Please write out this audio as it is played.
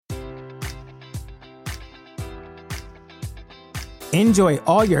Enjoy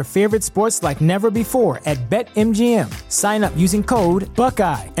all your favorite sports like never before at BetMGM. Sign up using code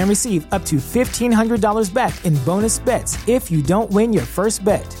Buckeye and receive up to $1,500 back in bonus bets if you don't win your first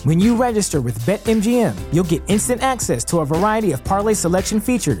bet. When you register with BetMGM, you'll get instant access to a variety of parlay selection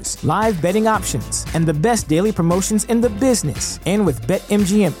features, live betting options, and the best daily promotions in the business. And with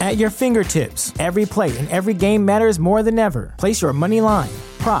BetMGM at your fingertips, every play and every game matters more than ever. Place your money line,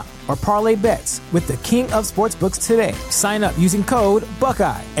 prop, or parlay bets with the king of sportsbooks today. Sign up using code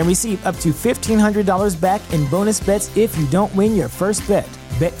Buckeye and receive up to $1,500 back in bonus bets if you don't win your first bet.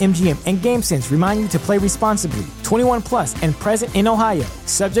 BetMGM and GameSense remind you to play responsibly. 21 plus and present in Ohio,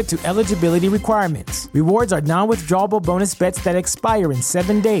 subject to eligibility requirements. Rewards are non-withdrawable bonus bets that expire in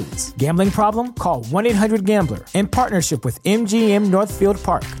 7 days. Gambling problem? Call 1-800-GAMBLER. In partnership with MGM Northfield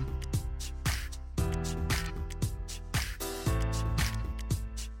Park.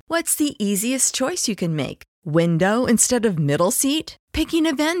 What's the easiest choice you can make? Window instead of middle seat? Picking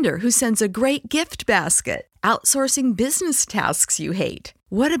a vendor who sends a great gift basket? Outsourcing business tasks you hate?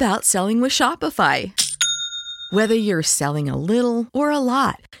 What about selling with Shopify? Whether you're selling a little or a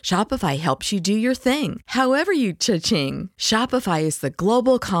lot, Shopify helps you do your thing, however you cha-ching. Shopify is the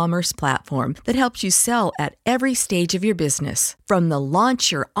global commerce platform that helps you sell at every stage of your business. From the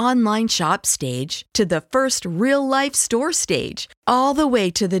launch your online shop stage to the first real-life store stage, all the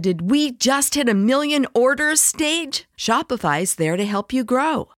way to the did we just hit 1 million orders stage. Shopify's there to help you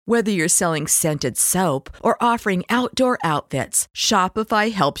grow. Whether you're selling scented soap or offering outdoor outfits,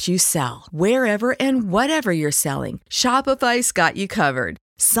 Shopify helps you sell. Wherever and whatever you're selling, Shopify's got you covered.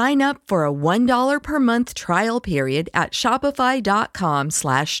 Sign up for a $1 per month trial period at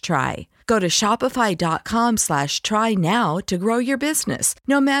shopify.com/try. Go to shopify.com/try now to grow your business,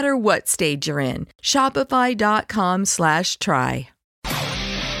 no matter what stage you're in. Shopify.com/try.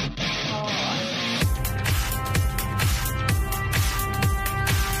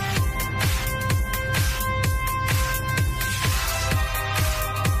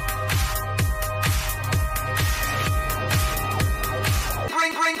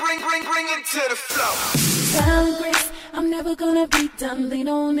 Bring it to the flow. Style grace, I'm never gonna be done. Lean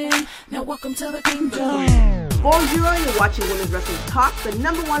on in. Now welcome to the kingdom. Bonjour, you're watching Women's Wrestling Talk, the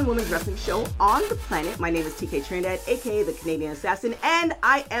 #1 women's wrestling show on the planet. My name is TK Trinidad, aka the Canadian Assassin, and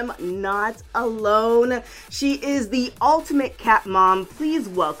I am not alone. She is the ultimate cat mom. Please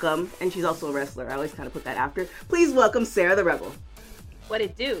welcome, and she's also a wrestler. I always kind of put that after. Please welcome Sarah the Rebel. What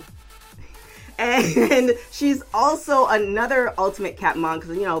it do? And she's also another ultimate cat mom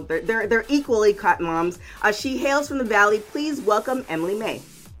because, you know, they're equally cat moms. She hails from the Valley. Please welcome Emily May.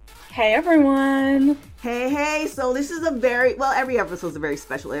 Hey, everyone. Hey. So this is every episode is a very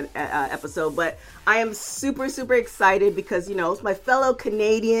special episode, but I am super, super excited because, you know, it's my fellow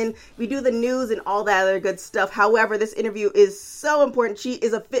Canadian. We do the news and all that other good stuff. However, this interview is so important. She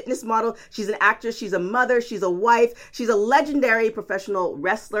is a fitness model. She's an actress. She's a mother. She's a wife. She's a legendary professional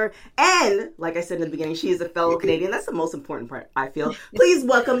wrestler. And like I said in the beginning, she is a fellow Canadian. That's the most important part, I feel. Please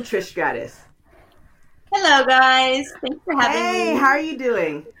welcome Trish Stratus. Hello, guys. Thanks for having me. Hey, how are you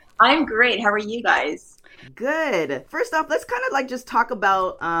doing? I'm great. How are you guys? Good. First off, let's kind of like just talk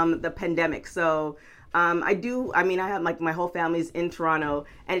about the pandemic. So I have like my whole family's in Toronto,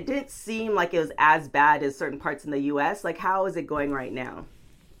 and it didn't seem like it was as bad as certain parts in the US. Like, how is it going right now?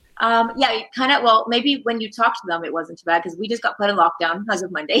 Maybe when you talk to them, it wasn't too bad because we just got put in lockdown as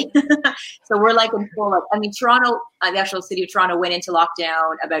of Monday. So we're like in full, Toronto, the actual city of Toronto went into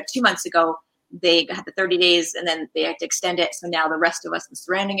lockdown about 2 months ago. They had the 30 days and then they had to extend it. So now the rest of us in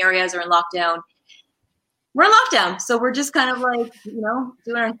surrounding areas are in lockdown. We're in lockdown. So we're just kind of like, you know,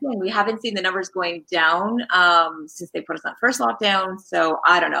 doing our thing. We haven't seen the numbers going down since they put us on first lockdown. So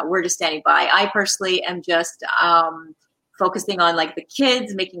I don't know. We're just standing by. I personally am just focusing on like the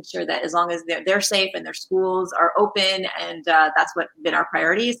kids, making sure that as long as they're safe and their schools are open, and that's what been our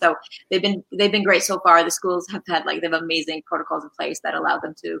priority. So they've been great so far. The schools have had they have amazing protocols in place that allow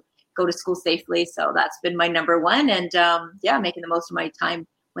them to go to school safely. So that's been my #1. And making the most of my time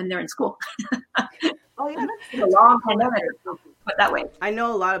when they're in school. Oh yeah, that's a long pandemic, put that way. I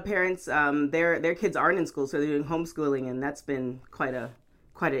know a lot of parents, their kids aren't in school, so they're doing homeschooling, and that's been quite an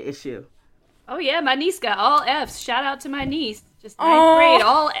issue. Oh yeah, my niece got all Fs. Shout out to my niece. Just 9th grade,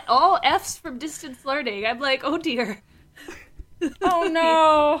 all Fs from distance learning. I'm like, oh dear. Oh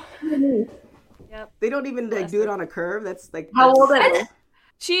no. Yep. They don't even do it on a curve. That's like how old are they?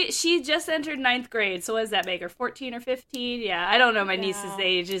 She just entered 9th grade, so what does that make her, 14 or 15? Yeah, I don't know my niece's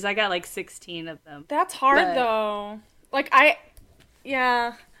ages. I got 16 of them. That's hard though.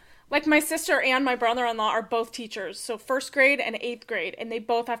 My sister and my brother-in-law are both teachers, so 1st grade and 8th grade, and they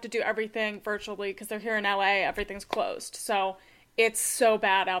both have to do everything virtually because they're here in LA. Everything's closed, so it's so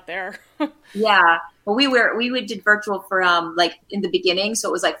bad out there. Yeah. Well, we did virtual for like in the beginning, so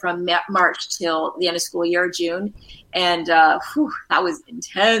it was like from March till the end of school year, June, and that was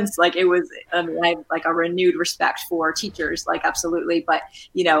intense. Like it was, I have like a renewed respect for teachers, like absolutely. But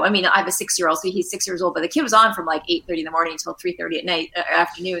I have a 6-year-old, so he's 6 years old, but the kid was on from like 8:30 in the morning until 3:30 at night,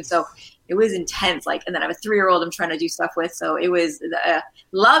 afternoon. So it was intense. Like, and then I have a 3-year-old I'm trying to do stuff with. So it was,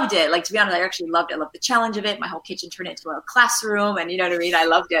 loved it. Like, to be honest, I actually loved it. I loved the challenge of it. My whole kitchen turned into a classroom, and you know what I mean? I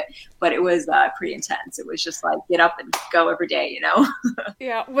loved it, but it was pretty intense. It was just like, get up and go every day,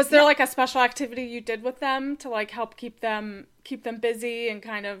 Yeah. Was there like a special activity you did with them to like help keep them busy and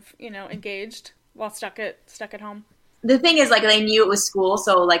kind of, engaged while stuck at home? The thing is, like, they knew it was school,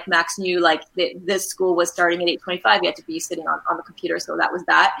 so like Max knew like this school was starting at 8:25. You had to be sitting on the computer, so that was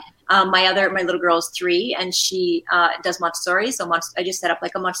that. My little girl is 3, and she does Montessori. So I just set up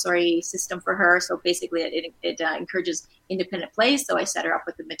like a Montessori system for her. So basically, it encourages independent play. So I set her up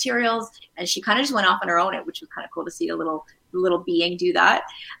with the materials, and she kind of just went off on her own, which was kind of cool to see a little being do that.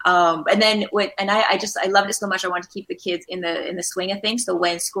 And then I loved it so much. I wanted to keep the kids in the swing of things. So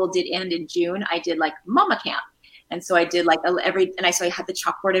when school did end in June, I did like Mama Camp. And so I did like I had the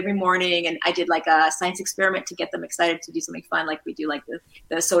chalkboard every morning, and I did like a science experiment to get them excited to do something fun. Like we do like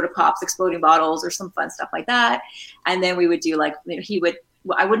the soda pops, exploding bottles, or some fun stuff like that. And then we would do like,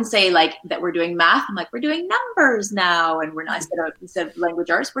 I wouldn't say like that we're doing math. I'm like, we're doing numbers now. And we're not, instead of language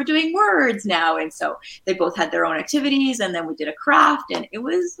arts, we're doing words now. And so they both had their own activities, and then we did a craft, and it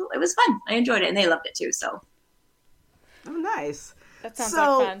was fun. I enjoyed it, and they loved it too. So. Oh, nice. That sounds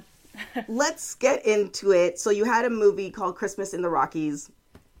like fun. Let's get into it. So you had a movie called Christmas in the Rockies.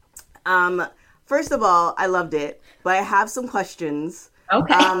 First of all, I loved it, but I have some questions.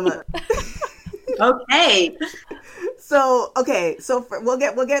 Okay. Okay. So we'll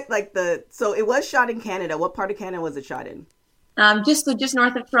get like so it was shot in Canada. What part of Canada was it shot in? Just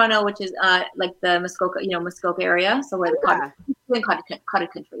north of Toronto, which is like the Muskoka area. So where the cottage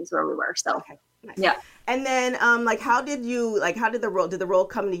country is where we were. So okay. Nice. Yeah. And then how did the role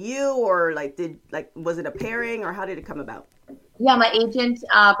come to you, or was it a pairing, or how did it come about? Yeah, my agent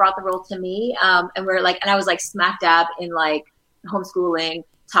brought the role to me, and I was like smack dab in like homeschooling,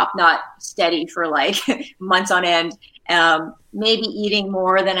 top knot, steady for like months on end. Maybe eating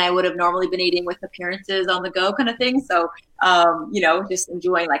more than I would have normally been eating with appearances on the go kind of thing. So, just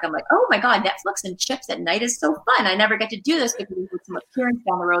enjoying, like, I'm like, oh my God, Netflix and chips at night is so fun. I never get to do this because there's some appearance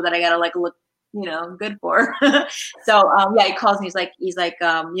down the road that I got to like look, good for. So, he calls me. He's like,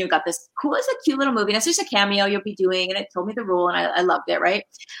 got this cool, it's a cute little movie. And it's just a cameo you'll be doing. And it told me the role, and I loved it. Right.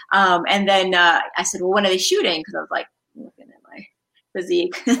 And then, I said, well, when are they shooting? Cause I was like, looking at my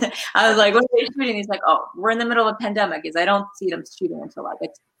physique. I was like, what are they shooting? He's like, oh, we're in the middle of a pandemic. I don't see them shooting until like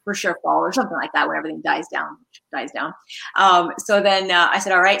it's for sure fall or something like that, when everything dies down. So then I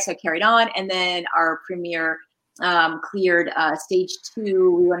said, all right. So I carried on, and then our premiere cleared stage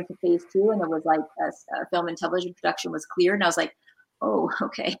 2. We went into phase 2, and it was like a film and television production was cleared, and I was like, oh,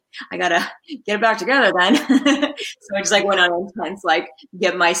 okay, I gotta get it back together then. So I just like went on intense, like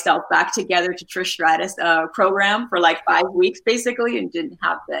get myself back together to Trish Stratus program for like 5 weeks basically, and didn't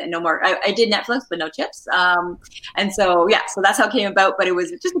have no more. I did Netflix, but no chips. And so, so that's how it came about, but it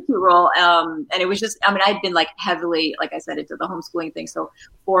was just a cute role. And it was just, I'd been like heavily, like I said, into the homeschooling thing. So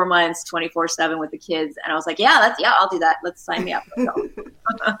 4 months, 24/7 with the kids. And I was like, I'll do that. Let's sign me up.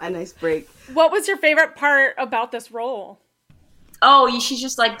 A nice break. What was your favorite part about this role? Oh, she's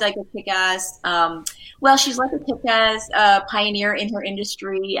just like a kick-ass. She's like a kick-ass pioneer in her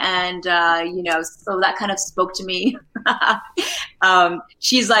industry, and so that kind of spoke to me.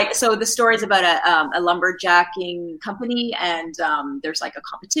 She's like, so the story is about a lumberjacking company, and there's like a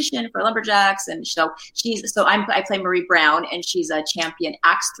competition for lumberjacks, and I play Marie Brown, and she's a champion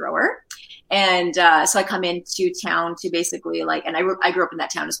axe thrower. And so I come into town to basically and I grew up in that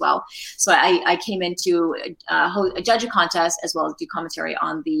town as well. So I came in to judge a contest as well as do commentary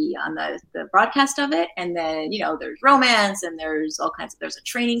on the broadcast of it. And then, there's romance, and there's a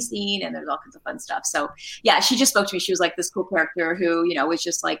training scene, and there's all kinds of fun stuff. So yeah, she just spoke to me. She was like this cool character who, was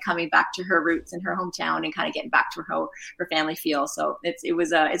just like coming back to her roots in her hometown and kind of getting back to her family feel. So it's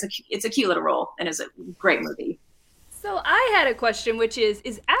a cute little role, and it's a great movie. So I had a question, which is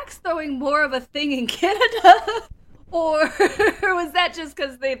axe throwing more of a thing in Canada? Or was that just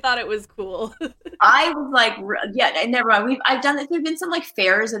because they thought it was cool? I was like, never mind. I've done it. There've been some like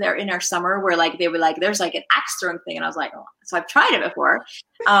fairs in our summer where like they were like, there's like an axe throwing thing. And I was like, oh. So I've tried it before.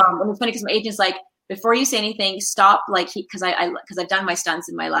 And it's funny because my agent's like, before you say anything, stop. Like because I've done my stunts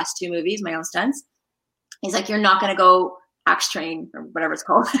in my last 2 movies, my own stunts. He's like, you're not going to go Axe Train or whatever it's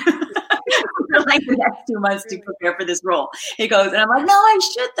called. For like the next 2 months to prepare for this role. He goes, and I'm like, no, I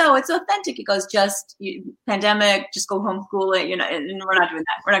should though. It's authentic. He goes, pandemic, just go homeschool it. And we're not doing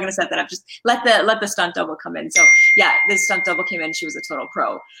that. We're not going to set that up. Just let the stunt double come in. So yeah, this stunt double came in. She was a total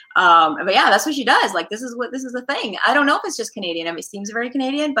pro. But yeah, that's what she does. Like this is the thing. I don't know if it's just Canadian. I mean, it seems very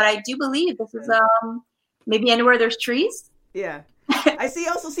Canadian, but I do believe this is maybe anywhere there's trees. Yeah.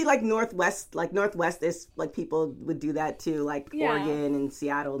 also see like Northwest is like people would do that too, like Oregon and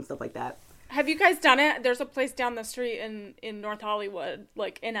Seattle and stuff like that. Have you guys done it? There's a place down the street in North Hollywood,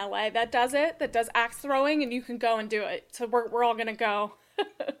 like in LA, that does axe throwing, and you can go and do it. So we're all gonna go.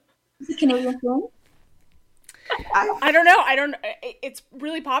 Is it Canadian thing? I don't know. It's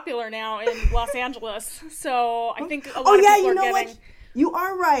really popular now in Los Angeles. So I think a lot of people are getting. What? You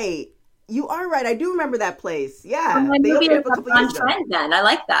are right. I do remember that place. Yeah. Maybe it's on trend then. I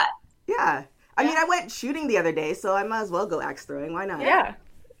like that. Yeah. I mean, I went shooting the other day, so I might as well go axe throwing. Why not? Yeah.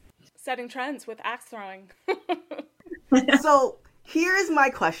 Setting trends with axe throwing. So here's my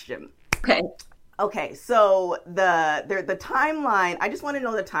question. Okay, so the timeline, I just want to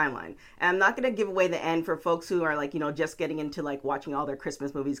know the timeline. And I'm not going to give away the end for folks who are like, just getting into like watching all their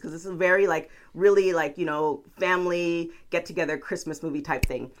Christmas movies, because this is a very like really like, family get together Christmas movie type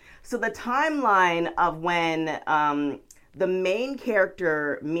thing. So the timeline of when the main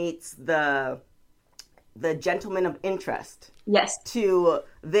character meets the gentleman of interest. Yes. To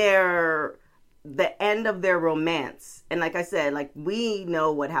the end of their romance. And like I said, like we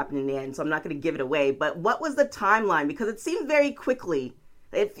know what happened in the end, so I'm not going to give it away. But what was the timeline? Because it seemed very quick,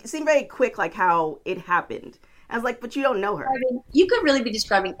 like how it happened. I was like, but you don't know her. I mean, you could really be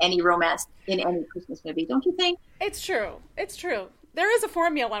describing any romance in any Christmas movie, don't you think? It's true. There is a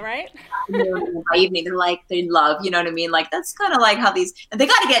formula, right? By evening, they're like, they love, you know what I mean? Like, that's kind of like how they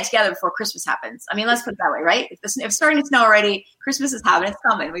got to get together before Christmas happens. I mean, let's put it that way, right? If it's starting to snow already, Christmas is happening, it's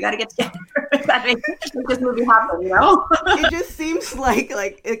coming. We got to get together. That makes this movie happen, It just seems like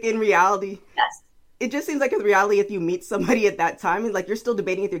in reality. Yes. It just seems like in reality, if you meet somebody at that time, it's like you're still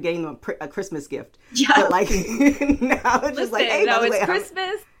debating if you're getting them a Christmas gift. Yeah. But like now it's just like, hey, no, it's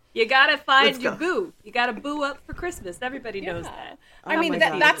Christmas. You gotta find your boo. You gotta boo up for Christmas. Everybody knows that. I mean,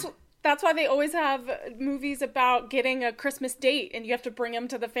 that's why they always have movies about getting a Christmas date, and you have to bring them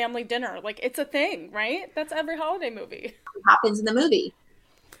to the family dinner. Like, it's a thing, right? That's every holiday movie. It happens in the movie.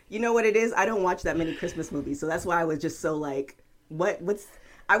 You know what it is? I don't watch that many Christmas movies, so that's why I was just so like,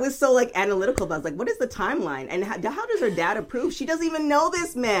 I was so like analytical about. I was like, what is the timeline, and how does her dad approve? She doesn't even know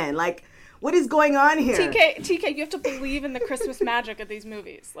this man. Like, what is going on here? TK, you have to believe in the Christmas magic of these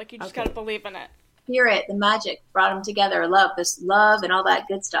movies. Like, you just gotta believe in it. Spirit, the magic brought them together. Love and all that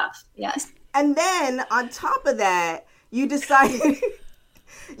good stuff. Yes. And then on top of that, you decided.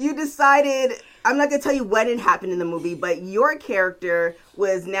 I'm not gonna tell you when it happened in the movie, but your character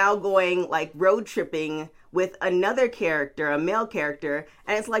was now going like road tripping with another character, a male character,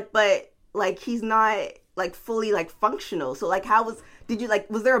 and it's like, but like he's not like fully like functional. So like,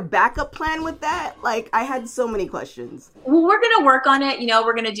 was there a backup plan with that? Like, I had so many questions. Well, we're going to work on it.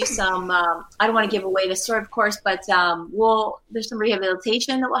 We're going to do some, I don't want to give away the story, of course, but there's some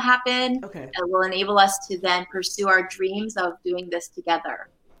rehabilitation that will happen. Okay. That will enable us to then pursue our dreams of doing this together.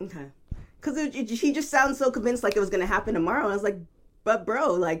 Okay. Because he just sounds so convinced like it was going to happen tomorrow. And I was like, but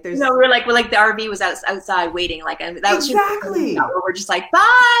bro, like there's... No, we're like the RV was outside waiting. Like, and that was exactly. We're just like,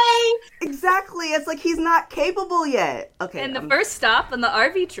 bye. Exactly. It's like he's not capable yet. Okay. And the first stop on the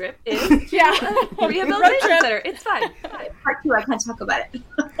RV trip is rehabilitation center. It's fine. Part 2, I can't talk about it.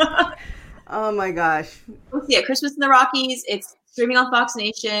 Oh my gosh. We'll see it. Christmas in the Rockies. It's streaming on Fox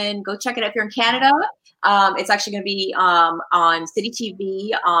Nation. Go check it out if you're in Canada. It's actually going to be on City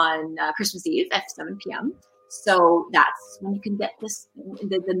TV on Christmas Eve at 7 p.m. So that's when you can get this.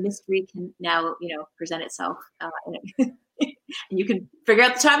 The mystery can now, present itself, and you can figure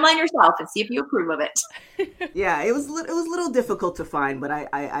out the timeline yourself and see if you approve of it. Yeah, it was a little difficult to find, but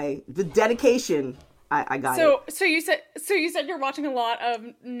I the dedication, I got it. So you said you're watching a lot of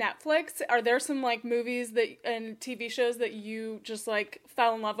Netflix. Are there some like movies and TV shows that you just like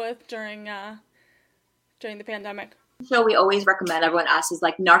fell in love with during the pandemic? So we always recommend everyone asks is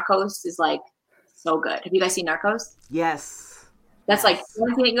like Narcos is like. So good. Have you guys seen Narcos? Yes. That's like, you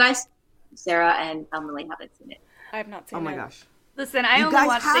haven't seen it, you guys? Sarah and Emily haven't seen it. I have not seen it. Oh my gosh. Listen, I only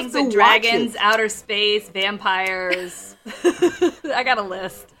watch things with dragons, outer space, vampires. I got a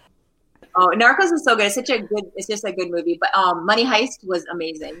list. Oh, Narcos is so good. It's just a good movie. But Money Heist was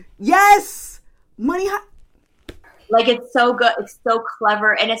amazing. Yes! Money Heist. Like, it's so good. It's so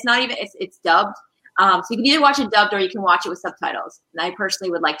clever. And it's not even, it's dubbed. So you can either watch it dubbed or you can watch it with subtitles. And I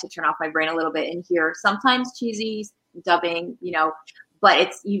personally would like to turn off my brain a little bit and hear sometimes cheesy dubbing, but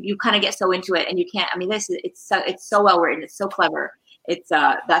it's, you kind of get so into it and you can't, I mean, it's so well written. It's so clever. It's,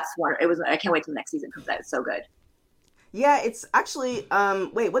 I can't wait till the next season comes out. It's so good. Yeah, it's actually,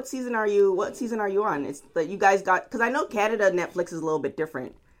 wait, what season are you on? It's that you guys got, because I know Canada Netflix is a little bit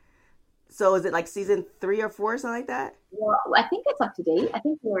different. So is it like season 3 or 4 or something like that? Well, I think it's up to date. I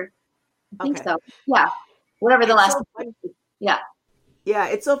think so. Yeah. Whatever the last one. Yeah. Yeah,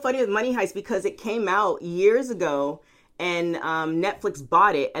 it's so funny with Money Heist because it came out years ago and Netflix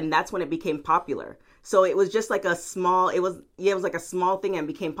bought it and that's when it became popular. So it was just like a small thing and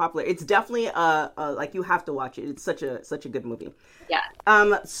became popular. It's definitely like you have to watch it. It's such a good movie. Yeah.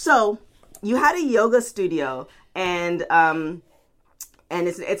 So you had a yoga studio and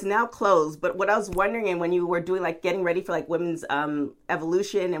it's now closed. But what I was wondering, and when you were doing like getting ready for like women's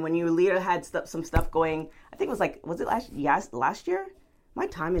evolution, and when you later had some stuff going, I think it was last year? My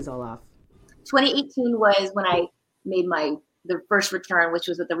time is all off. 2018 was when I made the first return, which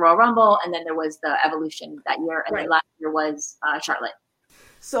was at the Royal Rumble, and then there was the Evolution that year, and then last year was Charlotte.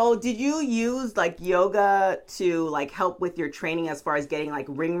 So did you use like yoga to like help with your training as far as getting like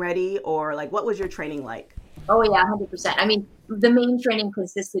ring ready, or like what was your training like? Oh yeah, 100%. I mean, the main training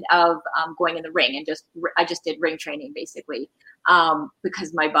consisted of going in the ring and I just did ring training basically,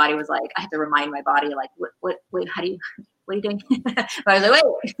 because my body was like, I had to remind my body like, what are you doing? But I was like,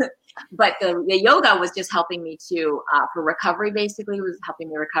 wait. But the yoga was just helping me for recovery. Basically, it was helping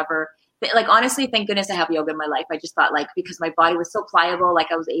me recover. But, like, honestly, thank goodness I have yoga in my life. I just thought like, because my body was so pliable, like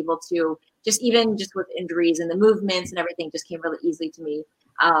I was able to just with injuries and the movements and everything just came really easily to me.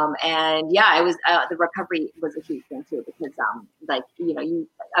 And yeah, it was, the recovery was a huge thing too, because,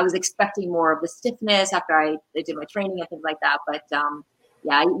 I was expecting more of the stiffness after I did my training and things like that. But,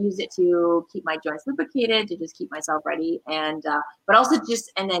 yeah, I use it to keep my joints lubricated, to just keep myself ready. And, but also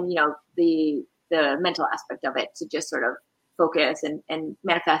and then, the mental aspect of it to just sort of focus and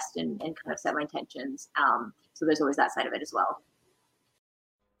manifest and kind of set my intentions. So there's always that side of it as well.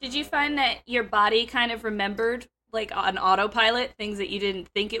 Did you find that your body kind of remembered like on autopilot things that you didn't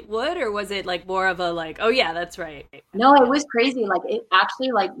think it would, or was it like more of a like, oh yeah, that's right? No, it was crazy. Like it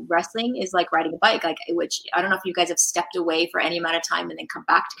actually, like wrestling is like riding a bike, like which I don't know if you guys have stepped away for any amount of time and then come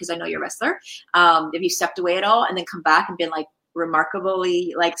back, because I know you're a wrestler. If you stepped away at all and then come back and been like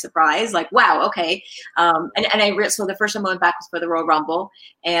remarkably like surprised, like wow, okay. So the first time I went back was for the Royal Rumble,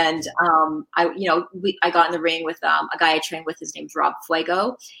 and I got in the ring with a guy I trained with. His name's Rob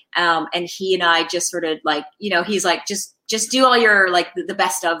Fuego, and he and I just sort of like, he's like just do all your like the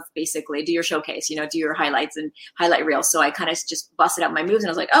best of, basically do your showcase, do your highlights and highlight reels. So I kind of just busted out my moves and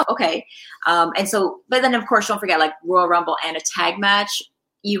I was like, oh, okay. But then of course don't forget, like Royal Rumble and a tag match,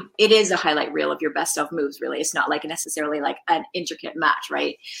 it is a highlight reel of your best of moves, really. It's not like necessarily like an intricate match,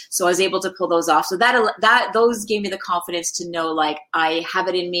 right? So I was able to pull those off. So those gave me the confidence to know, like, I have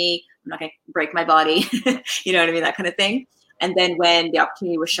it in me. I'm not going to break my body, you know what I mean? That kind of thing. And then when the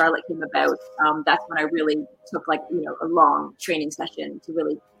opportunity with Charlotte came about, that's when I really took like, a long training session to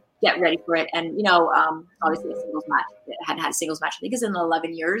really get ready for it. And, obviously a singles match, hadn't had a singles match, I think it's in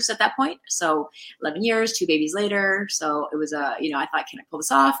 11 years at that point. So 11 years, 2 babies later. So it was I thought, can I pull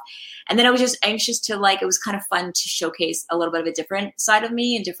this off? And then I was just anxious to it was kind of fun to showcase a little bit of a different side of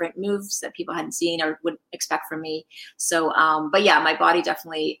me and different moves that people hadn't seen or would expect from me. So, but yeah, my body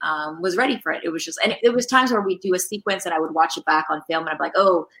definitely was ready for it. It was and there was times where we'd do a sequence and I would watch it back on film and I'd be like,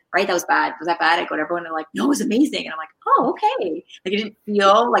 oh, right, that was bad. Was that bad? I go to everyone and like, no, it was amazing. And I'm like, oh, okay. Like, it didn't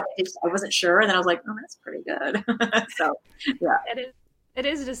feel like I wasn't sure. And then I was like, oh, that's pretty good. So, yeah. It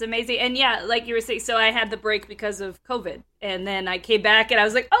is just amazing. And yeah, like you were saying, so I had the break because of COVID. And then I came back and I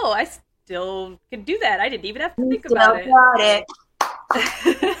was like, oh, I still can do that. I didn't even have to think about it.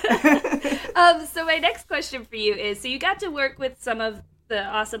 So my next question for you is, so you got to work with some of the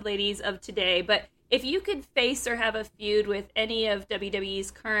awesome ladies of today, but if you could face or have a feud with any of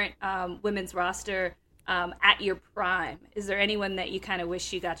WWE's current women's roster at your prime, is there anyone that you kind of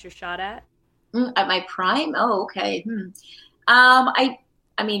wish you got your shot at? At my prime? Oh, okay. I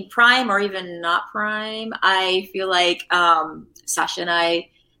mean, prime or even not prime, I feel like Sasha and I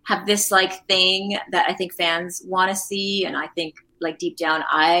have this like thing that I think fans want to see, and I think like deep down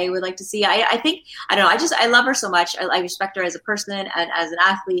I would like to see. I think, I don't know, I love her so much. I respect her as a person and as an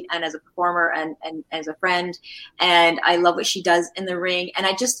athlete and as a performer and as a friend, and I love what she does in the ring. And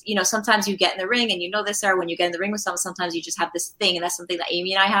I just, sometimes you get in the ring, and this, Sarah, when you get in the ring with someone, sometimes you just have this thing, and that's something that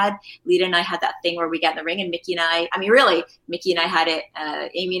Amy and I had. Lita and I had that thing where we get in the ring, and Mickey and I had it,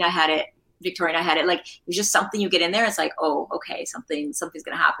 Amy and I had it, Victoria and I had it. Like, it was just something you get in there. It's like, oh, okay, something's going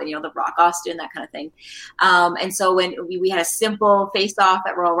to happen. You know, the Rock Austin, that kind of thing. And so when we had a simple face off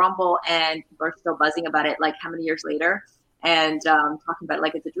at Royal Rumble, and people are still buzzing about it, like how many years later, and talking about it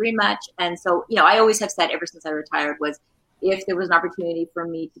like it's a dream match. And so, you know, I always have said ever since I retired was, if there was an opportunity for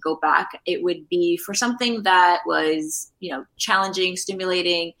me to go back, it would be for something that was, you know, challenging,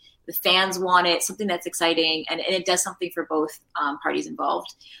 stimulating. The fans want it, something that's exciting, and it does something for both parties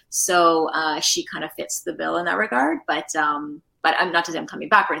involved. So she kind of fits the bill in that regard. But I'm not to say I'm coming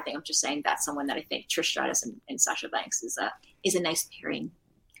back or anything. I'm just saying that's someone that I think Trish Stratus and Sasha Banks is a nice pairing.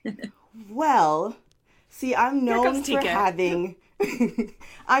 Well, see, I'm known for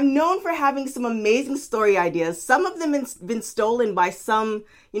having some amazing story ideas. Some of them have been stolen by some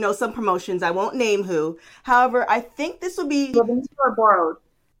promotions. I won't name who. However, I think this will be borrowed.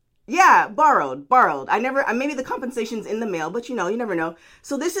 Yeah, borrowed. Maybe the compensation's in the mail, but you never know.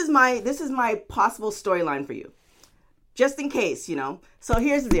 So this is my possible storyline for you, just in case, So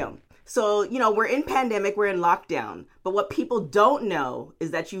here's the deal. So, we're in pandemic, we're in lockdown, but what people don't know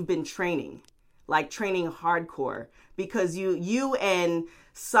is that you've been training hardcore, because you and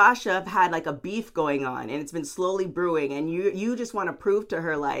Sasha have had like a beef going on, and it's been slowly brewing, and you just want to prove to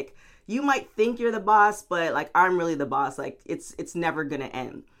her, like, you might think you're the boss, but like, I'm really the boss. Like, it's never gonna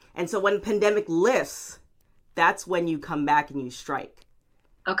end. And so when pandemic lifts, that's when you come back and you strike.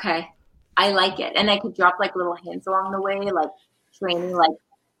 Okay. I like it. And I could drop like little hints along the way, like training, like,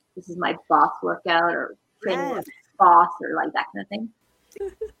 this is my boss workout, or training like boss, or like that kind of thing.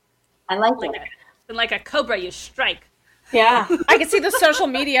 I like it. And like a cobra, you strike. Yeah. I can see the social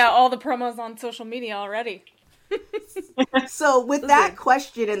media, all the promos on social media already. So with that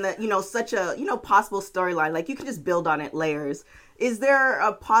question and the, such a, possible storyline, like, you can just build on it layers. Is there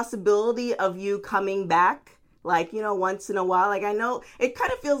a possibility of you coming back, like, once in a while? Like, I know it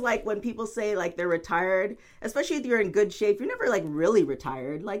kind of feels like when people say like they're retired, especially if you're in good shape, you're never like really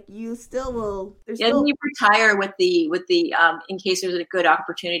retired. Like, you still will. You retire with the in case there's a good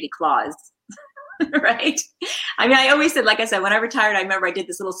opportunity clause. Right. I mean, I always said, like I said, when I retired, I remember I did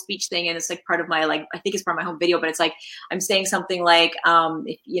this little speech thing, and it's like part of my, like, I think it's part of my home video, but it's like, I'm saying something like,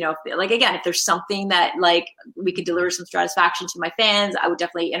 if there's something that like we could deliver some satisfaction to my fans, I would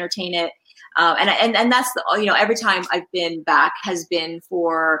definitely entertain it. And that's the, every time I've been back has been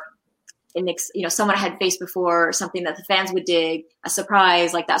for, someone I had faced before, something that the fans would dig, a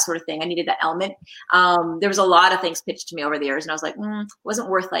surprise, like that sort of thing. I needed that element. There was a lot of things pitched to me over the years, and I was like, wasn't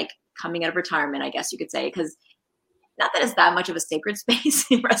worth like coming out of retirement, I guess you could say, because not that it's that much of a sacred space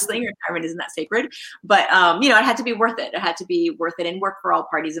in wrestling. Retirement isn't that sacred, but it had to be worth it. It had to be worth it and work for all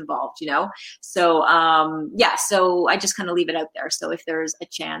parties involved, So so I just kind of leave it out there. So if there's a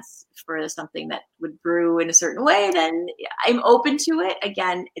chance for something that would brew in a certain way, then I'm open to it.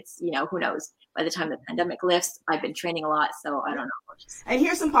 Again, it's, who knows? By the time the pandemic lifts, I've been training a lot, so I don't know. And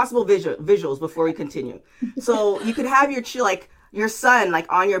here's some possible visuals before we continue. So you could have your son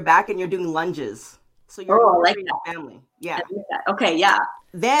like on your back, and you're doing lunges. So you're like your family. Yeah. Okay. Yeah.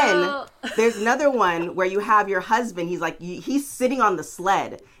 Then there's another one where you have your husband. He's like, he's sitting on the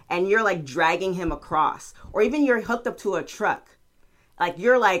sled, and you're like dragging him across, or even you're hooked up to a truck. Like,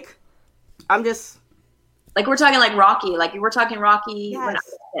 you're like, I'm just. Like, we're talking like Rocky. Like, we're talking Rocky. Yes.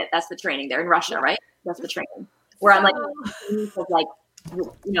 That's the training there in Russia, right? That's the training. Where I'm like, he's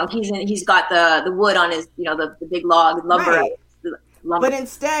got the wood on his, the big log, lumber. Right. But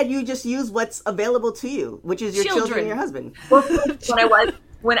instead, you just use what's available to you, which is your children and your husband. Choosing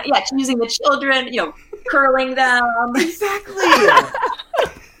the children, curling them. Exactly.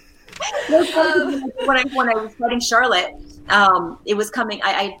 When I was fighting Charlotte, it was coming.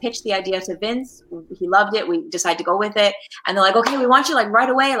 I pitched the idea to Vince. He loved it. We decided to go with it. And they're like, okay, we want you like right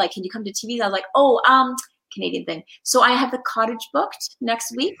away. Like, can you come to TV? I was like, Canadian thing. So I have the cottage booked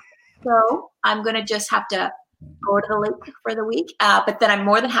next week. So I'm going to just have to go to the lake for the week. But then I'm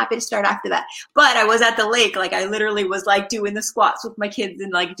more than happy to start after that. But I was at the lake. Like, I literally was like doing the squats with my kids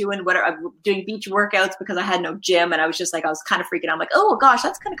and like doing doing beach workouts because I had no gym. And I was just like, I was kind of freaking out. I'm like, oh gosh,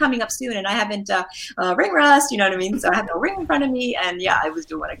 that's kind of coming up soon. And I haven't ring rust, you know what I mean? So I have no ring in front of me. And yeah, I was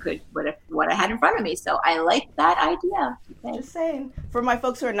doing what I could, what I had in front of me. So I like that idea. Just saying. For my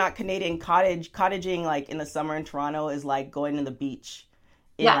folks who are not Canadian, cottaging like in the summer in Toronto is like going to the beach.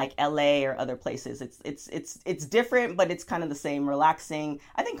 In like LA or other places. It's different, but it's kind of the same, relaxing.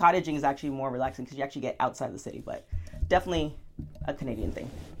 I think cottaging is actually more relaxing because you actually get outside the city, but definitely a Canadian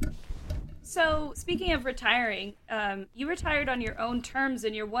thing. So speaking of retiring, you retired on your own terms,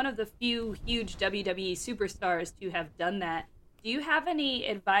 and you're one of the few huge WWE superstars to have done that. Do you have any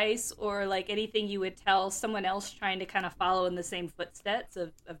advice or like anything you would tell someone else trying to kind of follow in the same footsteps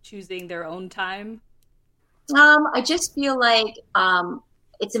of choosing their own time? I just feel like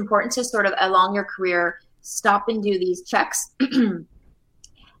it's important to sort of along your career stop and do these checks,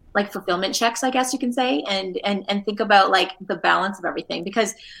 like fulfillment checks, I guess you can say, and think about like the balance of everything.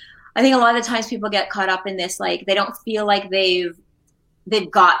 Because I think a lot of the times people get caught up in this, like they don't feel like they've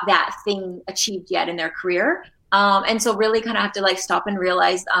got that thing achieved yet in their career. And so really kind of have to like stop and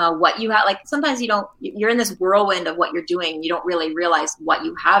realize what you have. Like sometimes you're in this whirlwind of what you're doing. You don't really realize what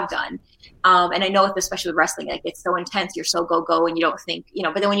you have done. And I know especially with wrestling, like it's so intense, you're so go, and you don't think,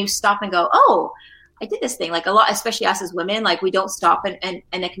 but then when you stop and go, oh, I did this thing, like a lot, especially us as women, like we don't stop and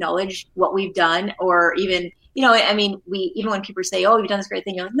acknowledge what we've done, or even, I mean, even when people say, oh, you've done this great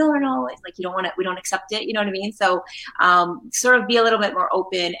thing, you're like, no, it's like, we don't accept it. You know what I mean? So, sort of be a little bit more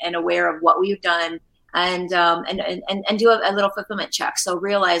open and aware of what we've done, and do a little fulfillment check. So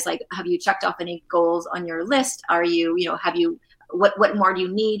realize, like, have you checked off any goals on your list? Are you, have you, what more do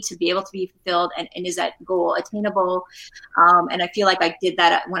you need to be able to be fulfilled? And is that goal attainable? And I feel like I did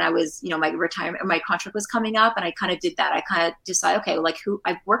that when I was, my retirement, my contract was coming up, and I kind of did that. I kind of decided, okay, like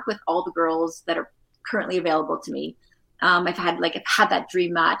I've worked with all the girls that are currently available to me. I've had that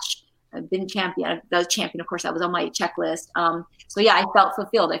dream match. I've been champion. I was champion, of course, that was on my checklist. So yeah, I felt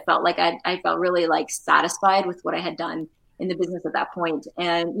fulfilled. I felt like I felt really like satisfied with what I had done in the business at that point.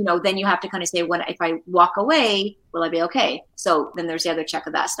 And, then you have to kind of say, if I walk away, will I be okay? So then there's the other check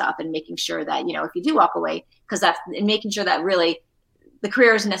of that stuff, and making sure that, if you do walk away, because and making sure that really the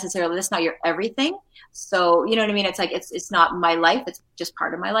career isn't necessarily, that's not your everything. So, you know what I mean? It's like, it's not my life. It's just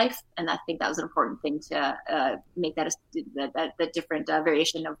part of my life. And I think that was an important thing to make that the different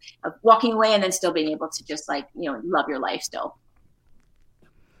variation of walking away and then still being able to just like, love your life still.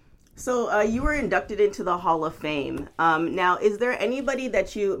 So you were inducted into the Hall of Fame. Now, is there anybody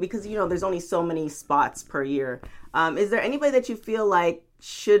that because there's only so many spots per year, is there anybody that you feel like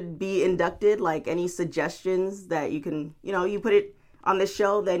should be inducted? Like any suggestions that you can, you put it on this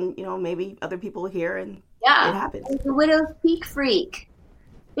show, then, maybe other people hear and it happens. The Widow's Peak freak,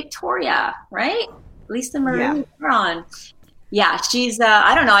 Victoria, right? Lisa Marie Braun. Yeah, she's,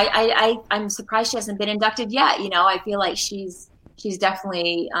 I don't know. I'm surprised she hasn't been inducted yet. I feel like she's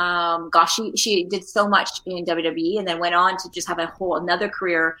definitely, she did so much in WWE and then went on to just have another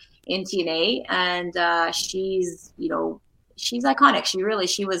career in TNA. And she's iconic.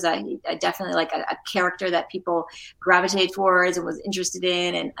 She was definitely like a character that people gravitated towards and was interested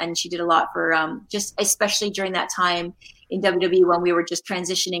in. And she did a lot for just especially during that time in WWE when we were just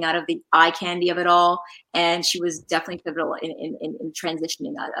transitioning out of the eye candy of it all. And she was definitely pivotal in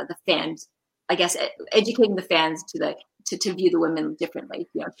transitioning the fans, I guess, educating the fans to view the women differently.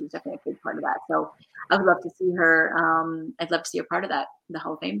 She was definitely a big part of that. So I would love to see her. I'd love to see her part of that, the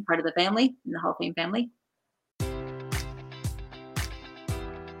Hall of Fame, part of the family, in the Hall of Fame family.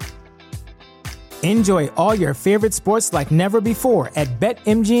 Enjoy all your favorite sports like never before at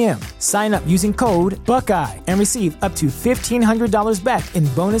BetMGM. Sign up using code Buckeye and receive up to $1,500 back in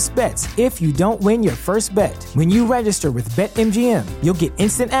bonus bets if you don't win your first bet. When you register with BetMGM, you'll get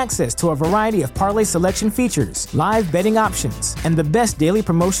instant access to a variety of parlay selection features, live betting options, and the best daily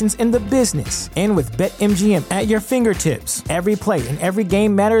promotions in the business. And with BetMGM at your fingertips, every play and every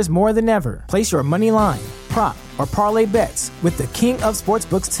game matters more than ever. Place your money line, prop, or parlay bets with the king of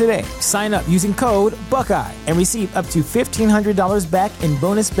sportsbooks today. Sign up using code Buckeye and receive up to $1,500 back in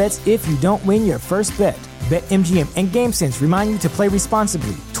bonus bets if you don't win your first bet. BetMGM and GameSense remind you to play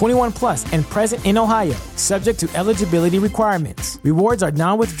responsibly. 21 plus and present in Ohio, subject to eligibility requirements. Rewards are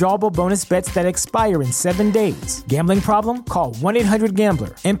non-withdrawable bonus bets that expire in 7 days. Gambling problem? Call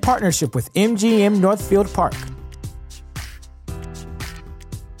 1-800-GAMBLER. In partnership with MGM Northfield Park.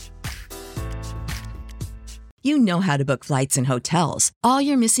 You know how to book flights and hotels. All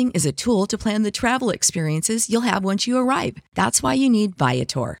you're missing is a tool to plan the travel experiences you'll have once you arrive. That's why you need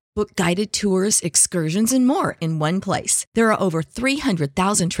Viator. Book guided tours, excursions, and more in one place. There are over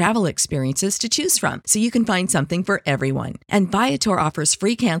 300,000 travel experiences to choose from, so you can find something for everyone. And Viator offers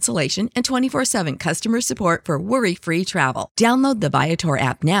free cancellation and 24/7 customer support for worry-free travel. Download the Viator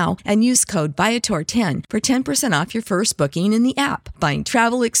app now and use code Viator10 for 10% off your first booking in the app. Find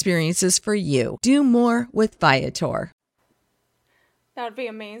travel experiences for you. Do more with Viator. That would be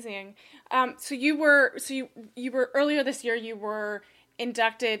amazing. So you were earlier this year, you were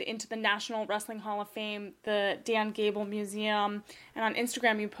inducted into the National Wrestling Hall of Fame, the Dan Gable Museum, and on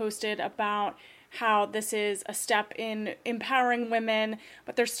Instagram you posted about how this is a step in empowering women,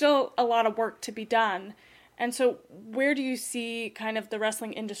 but there's still a lot of work to be done. And so where do you see kind of the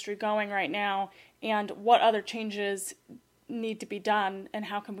wrestling industry going right now, and what other changes need to be done, and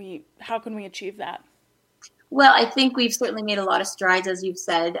how can we achieve that? Well, I think we've certainly made a lot of strides, as you've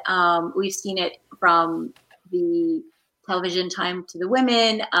said. We've seen it from the television time to the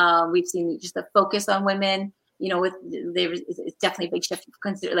women. We've seen just the focus on women. It's definitely a big shift,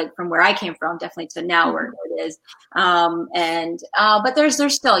 like from where I came from, definitely to now where it is. But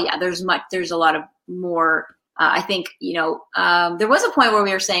there's still, there's a lot of more. I think, there was a point where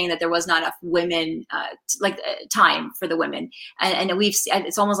we were saying that there was not enough women, time for the women. And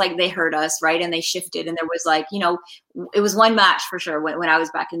it's almost like they heard us, right? And they shifted, and there was like, it was one match for sure. When I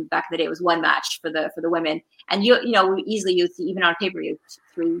was back in the day, it was one match for the women. And you see even on pay-per-view,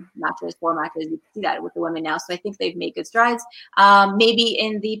 3 matches, 4 matches, you can see that with the women now. So I think they've made good strides. Maybe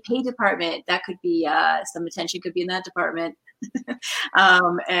in the pay department, that could be, some attention could be in that department.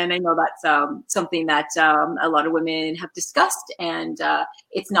 And I know that's something that a lot of women have discussed, and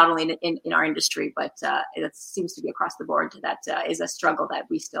it's not only in our industry, but it seems to be across the board. That is a struggle that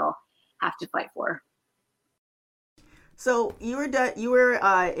we still have to fight for. So you were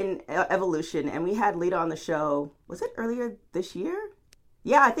in Evolution, and we had Lita on the show. Was it earlier this year?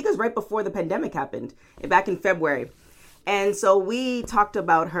 Yeah, I think it was right before the pandemic happened, back in February. And so we talked to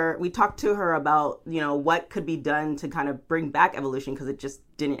her about, what could be done to kind of bring back Evolution, because it just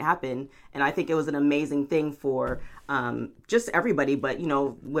didn't happen. And I think it was an amazing thing for just everybody, but,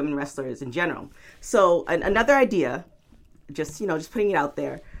 women wrestlers in general. So another idea, just putting it out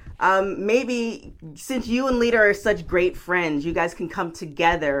there. Maybe since you and Lita are such great friends, you guys can come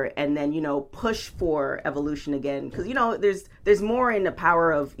together and then, push for Evolution again. Because, there's more in the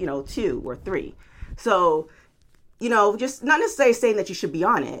power of, 2 or 3. So, just not necessarily saying that you should be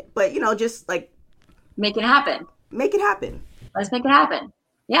on it, but, just like make it happen. Make it happen. Let's make it happen.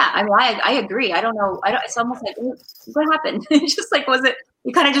 Yeah. I mean, I agree. I don't know. It's almost like, what happened? It's just like,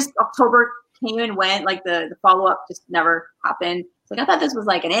 it kind of just October came and went, like the follow-up just never happened. It's like, I thought this was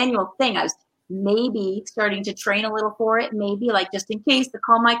like an annual thing. I was maybe starting to train a little for it. Maybe like, just in case the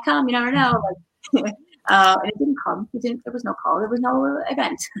call might come, you never know. Like, and it didn't come. There was no call. There was no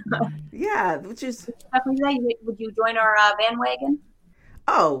event. Yeah, which is definitely. Would you join our bandwagon?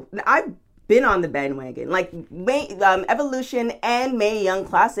 Oh, I've been on the bandwagon. Like Evolution and Mae Young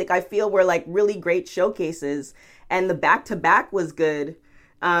Classic, I feel were like really great showcases, and the back-to-back was good.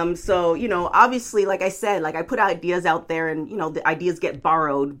 So obviously, like I said, like I put ideas out there, and the ideas get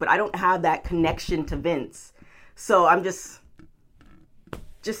borrowed, but I don't have that connection to Vince. So I'm just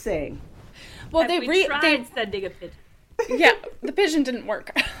saying. Well, they tried sending a pigeon. Yeah, the pigeon didn't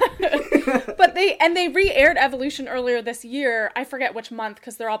work. But they re-aired Evolution earlier this year. I forget which month,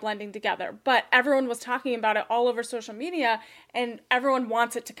 because they're all blending together. But everyone was talking about it all over social media, and everyone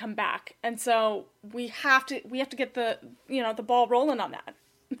wants it to come back. And so we have to get the ball rolling on that.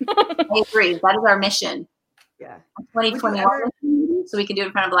 I agree. That is our mission. Yeah. 2021, so we can do it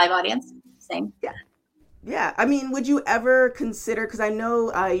in front of a live audience. Same. Yeah. Yeah, I mean, would you ever consider, because I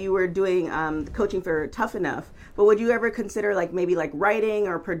know you were doing coaching for Tough Enough, but would you ever consider maybe writing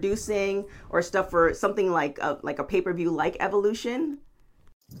or producing or stuff for something like a pay-per-view like Evolution?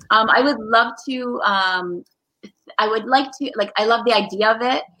 I would love to. I would like to. I love the idea of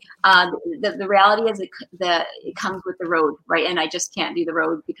it. The reality is it comes with the road, right? And I just can't do the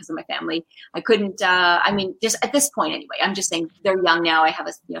road because of my family. I couldn't. I mean, just at this point anyway. I'm just saying they're young now. I have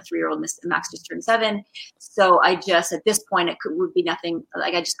a 3-year-old. Max just turned 7, so I just at this point would be nothing.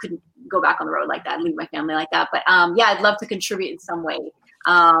 Like I just couldn't go back on the road like that and leave my family like that. But yeah, I'd love to contribute in some way.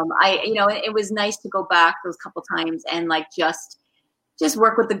 It was nice to go back those couple times and just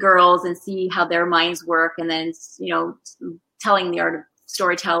work with the girls and see how their minds work, and then telling the art of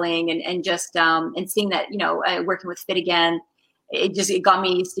storytelling and just and seeing that working with Fit again, it got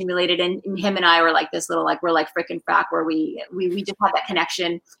me stimulated, and him and I were like this little we're like frickin' frack, where we just had that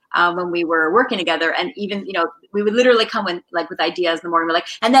connection when we were working together. And even we would literally come in with ideas in the morning, we're like,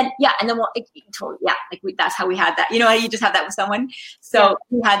 and then we'll totally that's how we had that, you just have that with someone. So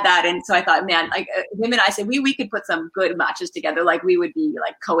we had that, and so I thought, man, him and I said we could put some good matches together. We would be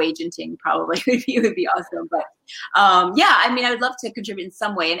co-agenting probably. It would be awesome. But I mean, I would love to contribute in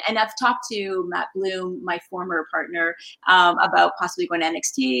some way, and I've talked to Matt Bloom, my former partner, about possibly going to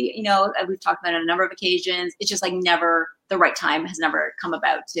NXT. We've talked about it on a number of occasions. It's just never, the right time has never come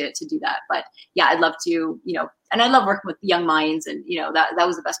about to do that. But yeah, I'd love to, and I love working with young minds, and that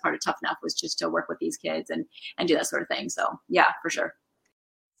was the best part of Tough Enough, was just to work with these kids and do that sort of thing. So yeah, for sure.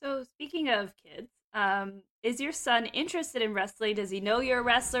 So speaking of kids, is your son interested in wrestling? Does he know you're a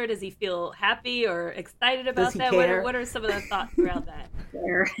wrestler? Does he feel happy or excited about that? What are some of the thoughts around that?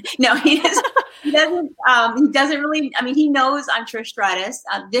 No, he doesn't. He doesn't really. I mean, he knows I'm Trish Stratus.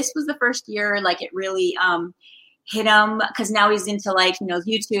 This was the first year, it really hit him because now he's into like, he knows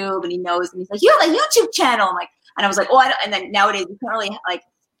YouTube and he knows, and he's like, you have a YouTube channel. I'm like, and I was like, oh, and then nowadays you can't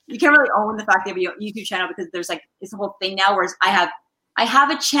really own the fact that you have a YouTube channel because there's like this whole thing now, whereas I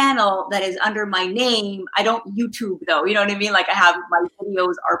have a channel that is under my name. I don't YouTube though. You know what I mean? Like I have my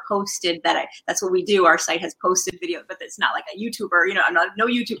videos are posted that's what we do. Our site has posted videos, but it's not like a YouTuber, you know, I'm not no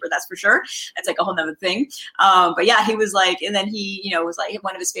YouTuber, that's for sure. It's like a whole nother thing. But yeah, he was like, and then he, you know, was like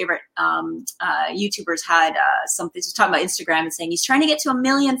one of his favorite YouTubers had something, he was talking about Instagram and saying he's trying to get to 1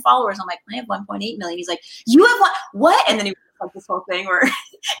 million followers. I'm like, I have 1.8 million. He's like, you have what? And then he like this whole thing where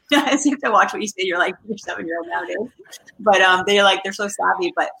you have to watch what you say. You're like, you're 7-year-old nowadays, but they're so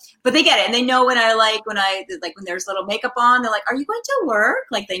savvy, but they get it, and they know when there's little makeup on, they're like, are you going to work?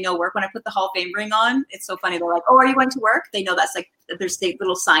 Like they know work when I put the Hall of Fame ring on. It's so funny. They're like, oh, are you going to work? They know that's like there's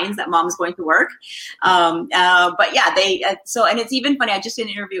little signs that mom's going to work. But yeah, and it's even funny. I just did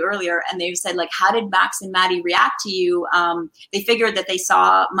an interview earlier, and they said like, how did Max and Maddie react to you? They figured that they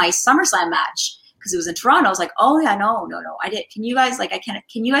saw my SummerSlam match. Because it was in Toronto. I was like, oh yeah, no. I did. Can you guys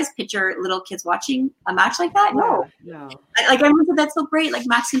can you guys picture little kids watching a match like that? No. I remember that's so great. Like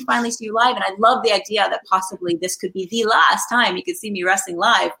Max can finally see you live. And I love the idea that possibly this could be the last time you could see me wrestling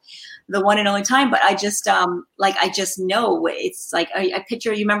live, the one and only time. But I just, I just know it's like, I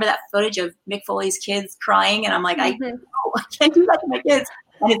picture, you remember that footage of Mick Foley's kids crying? And I'm like, I can't do that to my kids.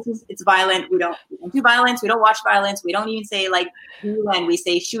 And it's violent. We don't do violence. We don't watch violence. We don't even say like G-U-N. We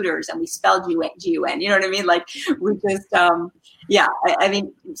say shooters, and we spell G-U-N. You know what I mean? Like we just, I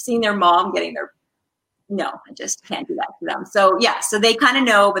mean, seeing their mom getting no, I just can't do that to them. So yeah, so they kind of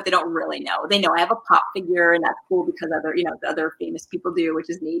know, but they don't really know. They know I have a pop figure, and that's cool because other famous people do, which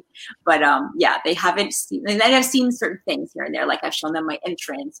is neat. But they haven't seen. And I've seen certain things here and there, like I've shown them my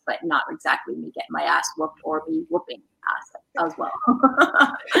entrance, but not exactly me getting my ass whooped or me whooping ass as well.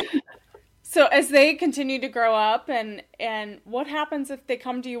 So as they continue to grow up, and what happens if they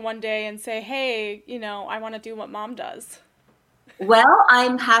come to you one day and say, hey, you know, I want to do what mom does? Well,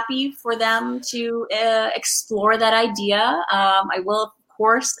 I'm happy for them to explore that idea. I will, of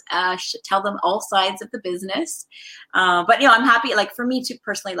course, tell them all sides of the business. But, you know, I'm happy, like for me too,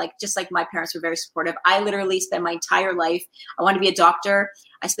 personally, like just like my parents were very supportive. I literally spent my entire life, I want to be a doctor.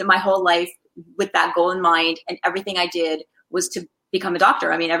 I spent my whole life with that goal in mind, and everything I did was to become a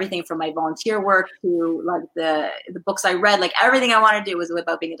doctor. I mean, everything from my volunteer work to like the books I read, like everything I wanted to do was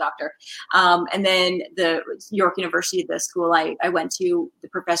about being a doctor. And then the York University, the school I went to, the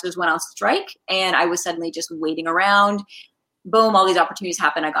professors went on strike, and I was suddenly just waiting around. Boom, all these opportunities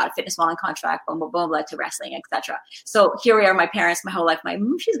happened. I got a fitness modeling contract, boom, boom, boom, led to wrestling, etc. So here we are, my parents, my whole life,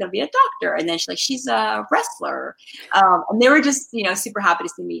 she's going to be a doctor. And then she's a wrestler. And they were just, you know, super happy to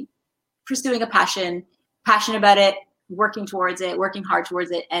see me pursuing a passionate about it, working towards it, working hard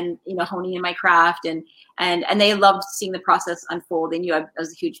towards it, and, you know, honing in my craft, and they loved seeing the process unfold. They knew I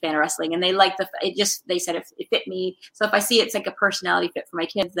was a huge fan of wrestling, and they liked they said it fit me. So if I see it's like a personality fit for my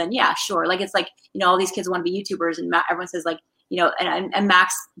kids, then yeah, sure. Like, it's like, you know, all these kids want to be YouTubers, and everyone says like, you know, and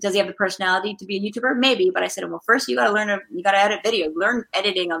Max, does he have the personality to be a YouTuber? Maybe, but I said, well, first you got to edit video, learn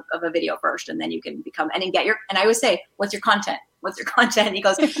editing of a video first, and then you can become, and I always say, what's your content? What's your content? And he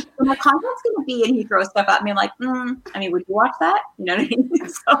goes, well, my content's going to be, and he throws stuff at me. I'm like, I mean, would you watch that? You know what I mean?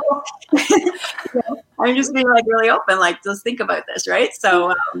 So you know, I'm just being like really open, like, just think about this, right?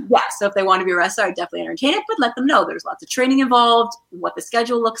 So so if they want to be a wrestler, I definitely entertain it, but let them know there's lots of training involved, what the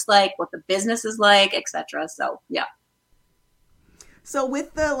schedule looks like, what the business is like, etc. So yeah. So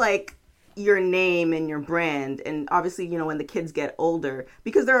with the like your name and your brand, and obviously, you know, when the kids get older,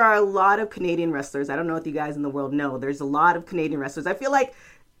 because there are a lot of Canadian wrestlers, I don't know if you guys in the world know, there's a lot of Canadian wrestlers. I feel like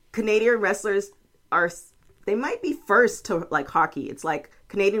Canadian wrestlers they might be first to like hockey. It's like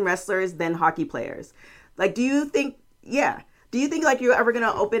Canadian wrestlers, then hockey players. Like, do you think like you're ever going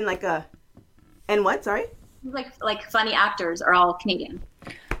to open like sorry? Like funny actors are all Canadian.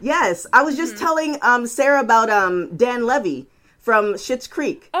 Yes. I was just telling Sarah about Dan Levy from Schitt's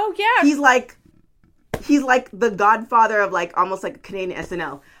Creek. Oh yeah. He's like the godfather of like almost like a Canadian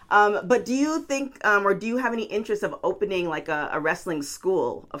SNL. But do you think or do you have any interest of opening like a wrestling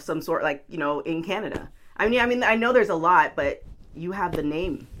school of some sort, like, you know, in Canada? I mean I know there's a lot, but you have the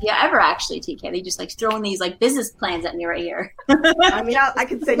name. Yeah, ever actually, TK. They just like throwing these like business plans at me right here. I mean, I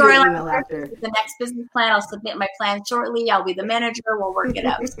can send you an email after. The next business plan, I'll submit my plan shortly. I'll be the manager. We'll work it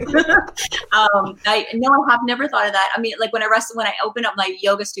out. I have never thought of that. I mean, like when I opened up my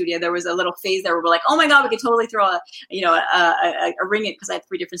yoga studio, there was a little phase there where we're like, oh my God, we could totally throw a ring in, because I had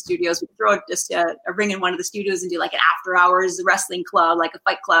 3 different studios. We could throw just a ring in one of the studios and do like an after hours wrestling club, like a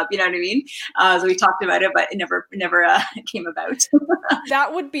fight club. You know what I mean? So we talked about it, but it never came about.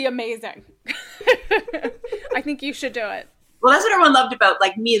 That would be amazing. I think you should do it. Well, that's what everyone loved about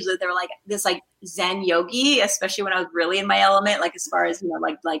like me, is that they were like this like Zen yogi, especially when I was really in my element, like as far as, you know,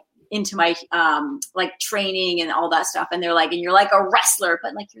 like into my like training and all that stuff. And they're like, and you're like a wrestler,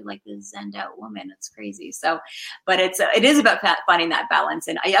 but like you're like this Zen out woman. It's crazy. So, but it is about finding that balance.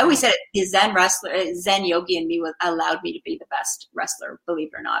 And I always said the Zen yogi in me allowed me to be the best wrestler, believe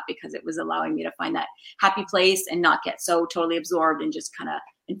it or not, because it was allowing me to find that happy place and not get so totally absorbed and just kind of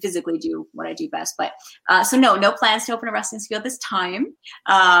and physically do what I do best. But so no plans to open a wrestling studio this time.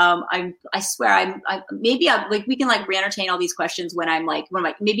 I swear maybe like we can like re-entertain all these questions when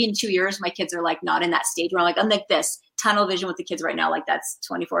maybe in 2 years my kids are like not in that stage where I'm like this tunnel vision with the kids right now, like that's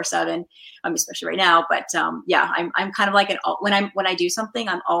 24/7, especially right now. But yeah, I'm kind of like when I do something,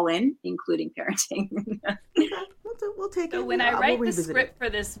 I'm all in, including parenting. We'll take it. So when I write the script for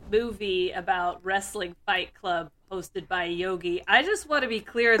this movie about Wrestling Fight Club hosted by Yogi, I just want to be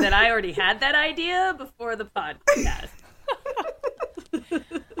clear that I already had that idea before the podcast. I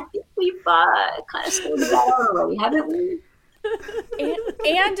think we've kind of sorted that out already, haven't we?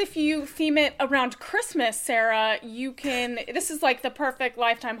 And if you theme it around Christmas, Sarah, you can. This is like the perfect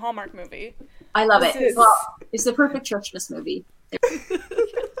Lifetime Hallmark movie. I love it. Well, it's the perfect Christmas movie.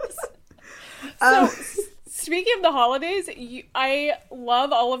 So, speaking of the holidays, I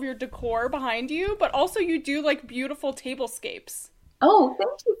love all of your decor behind you, but also you do like beautiful tablescapes. Oh,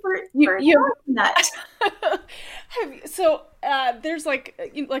 thank you for that. So there's like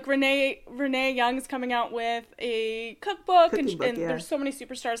Renee Young is coming out with a cookbook, and there's so many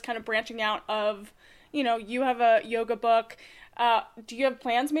superstars kind of branching out of, you have a yoga book. Do you have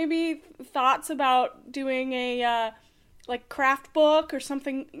plans, maybe thoughts about doing a like craft book or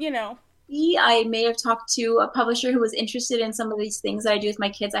something, I may have talked to a publisher who was interested in some of these things that I do with my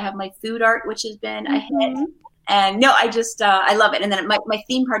kids. I have my food art, which has been a hit. And no, I just, I love it. And then my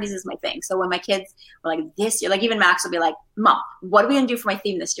theme parties is my thing. So when my kids were like this year, like even Max will be like, Mom, what are we going to do for my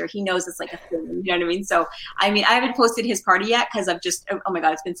theme this year? He knows it's like a thing, you know what I mean? So, I mean, I haven't posted his party yet because I've just, oh my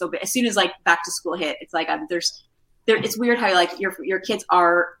God, it's been so big. As soon as like back to school hit, it's like, it's weird how like your kids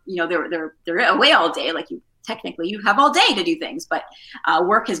are, they're away all day. Like technically you have all day to do things, but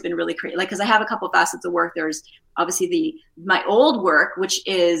work has been really crazy. Like, cause I have a couple of facets of work. There's obviously my old work, which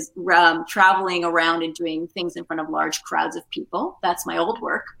is traveling around and doing things in front of large crowds of people. That's my old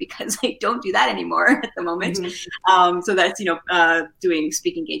work because I don't do that anymore at the moment. Mm-hmm. So that's, doing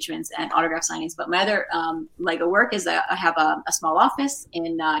speaking engagements and autograph signings. But my other Lego work is I have a small office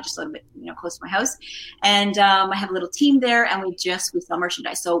in just a little bit, close to my house. And I have a little team there and we sell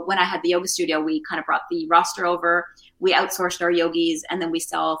merchandise. So when I had the yoga studio, we kind of brought the roster over. We outsourced our yogis, and then we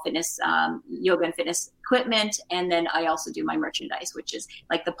sell fitness, yoga and fitness equipment. And then I also do my merchandise, which is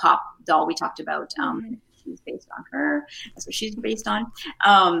like the pop doll we talked about. She's based on her. That's what she's based on.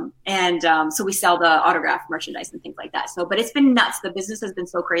 So we sell the autograph merchandise and things like that. So, but it's been nuts. The business has been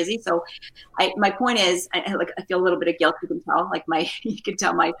so crazy. So my point is, I feel a little bit of guilt. You can tell,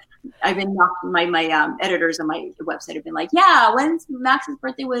 I've been my editors on my website have been like, yeah, when's Max's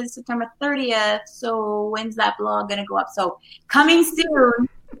birthday was September 30th. So when's that blog going to go up? So coming soon.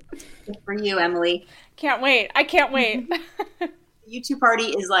 Good for you, Emily. Can't wait. I can't wait. YouTube party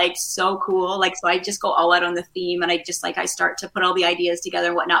is like so cool. Like, so I just go all out on the theme and I just I start to put all the ideas together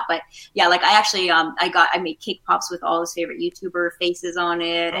and whatnot. But yeah, like I actually, I made cake pops with all his favorite YouTuber faces on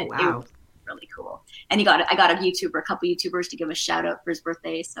it. And it was really cool. And I got a couple YouTubers to give a shout out for his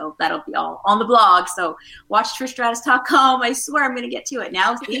birthday. So that'll be all on the blog. So watch TrishStratus.com. I swear I'm going to get to it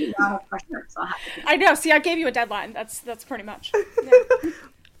now. See, now I have pressure, so I'll have to I know. See, I gave you a deadline. That's pretty much. Yeah.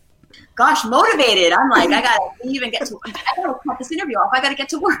 Gosh, motivated. I'm like, I gotta cut this interview off. I gotta get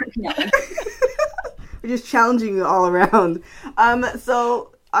to work. No. We're just challenging you all around.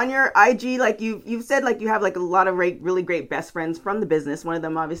 So on your IG, like you've said, like you have like a lot of really great best friends from the business. One of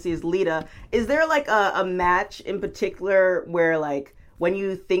them obviously is Lita. Is there like a match in particular where like when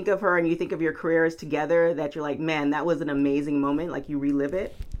you think of her and you think of your careers together that you're like, man, that was an amazing moment, like you relive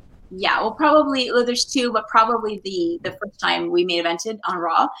it? Yeah, well, there's two, but probably the first time we main evented on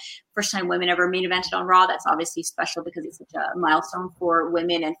Raw, first time women ever main evented on Raw. That's obviously special because it's such a milestone for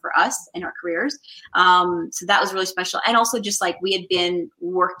women and for us in our careers. So that was really special. And also just like we had been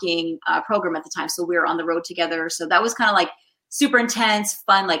working a program at the time. So we were on the road together. So that was kind of like super intense,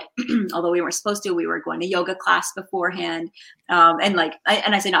 fun. Like, although we weren't supposed to, we were going to yoga class beforehand. And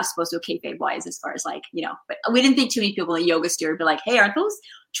I say not supposed to, kayfabe wise, as far as like, but we didn't think too many people in the yoga studio would be like, hey, aren't those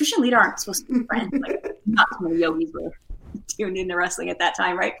Trish and Lita aren't supposed to be friends? Like, not too many yogis were tuned into wrestling at that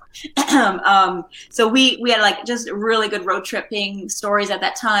time, right? So we had like just really good road tripping stories at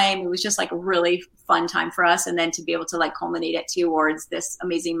that time. It was just like a really fun time for us. And then to be able to like culminate it towards this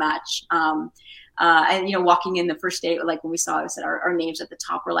amazing match. And, you know, walking in the first day, like when we saw us, our names at the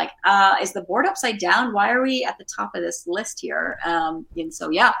top, we're like, is the board upside down? Why are we at the top of this list here? And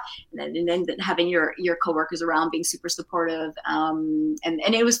so, yeah. And then having your coworkers around being super supportive. And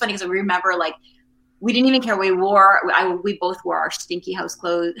it was funny because I remember like, we didn't even care what we wore. We both wore our stinky house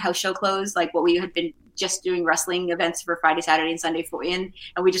show clothes, like what we had been just doing wrestling events for Friday, Saturday, and Sunday and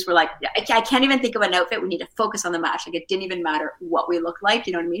we just were like, I can't even think of an outfit. We need to focus on the match. Like it didn't even matter what we looked like.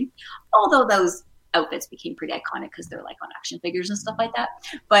 You know what I mean? Although those outfits became pretty iconic because they're like on action figures and stuff like that.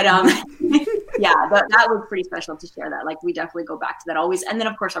 But yeah, that was pretty special to share that. Like we definitely go back to that always. And then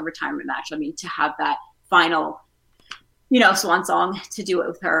of course our retirement match. I mean, to have that final, you know, swan song, to do it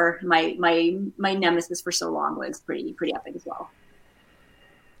with her, my nemesis for so long, was pretty epic as well.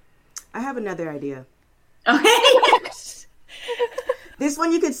 I have another idea. Okay. This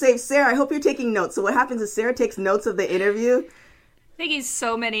one you could save. Sarah, I hope you're taking notes. So what happens is Sarah takes notes of the interview. Taking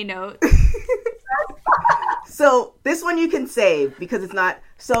so many notes. So this one you can save because it's not.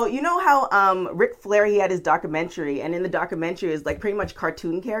 So you know how Ric Flair, he had his documentary, and in the documentary is like pretty much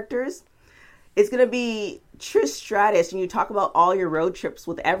cartoon characters. It's gonna be Trish Stratus, and you talk about all your road trips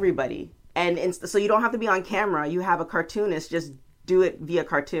with everybody, and so you don't have to be on camera. You have a cartoonist just do it via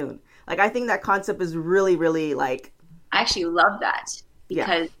cartoon. Like I think that concept is really, really like. I actually love that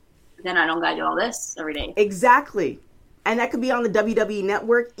because then I don't gotta do all this every day. Exactly, and that could be on the WWE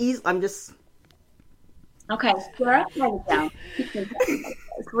Network. I'm just. Okay, Sarah, write it down.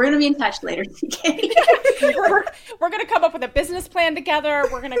 We're going to be in touch later, TK. We're going to come up with a business plan together.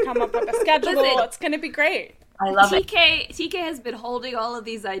 We're going to come up with a schedule. It's going to be great. I love it. TK has been holding all of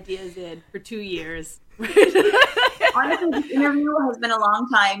these ideas in for 2 years. Honestly, this interview has been a long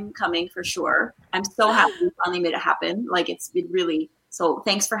time coming for sure. I'm so happy we finally made it happen. Like, it's been really... So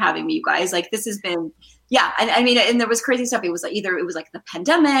thanks for having me, you guys. Like, this has been... Yeah, I mean, and there was crazy stuff. It was like either it was like the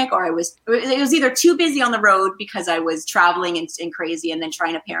pandemic, or it was either too busy on the road because I was traveling and crazy, and then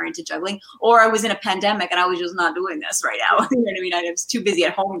trying to parent and juggling, or I was in a pandemic and I was just not doing this right now. You know what I mean? I was too busy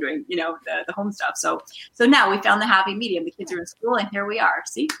at home doing, you know, the home stuff. So now we found the happy medium. The kids are in school, and here we are.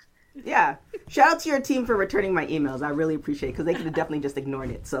 See? Yeah. Shout out to your team for returning my emails. I really appreciate it because they could have definitely just ignored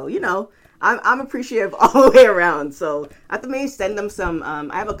it. So, you know, I'm appreciative all the way around. So I have to maybe send them some,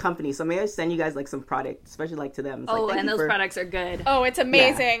 I have a company, so maybe I send you guys like some product, especially like to them. It's and those products are good. Oh, it's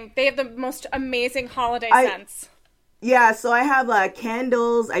amazing. Yeah. They have the most amazing holiday scents. Yeah, so I have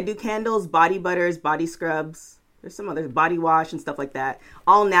candles. I do candles, body butters, body scrubs. There's some others, body wash and stuff like that.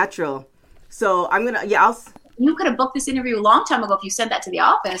 All natural. So I'm going to, You could have booked this interview a long time ago if you sent that to the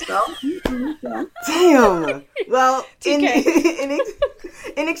office, girl. Damn. Well,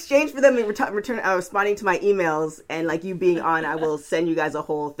 in exchange for them responding to my emails and like you being on, I will send you guys a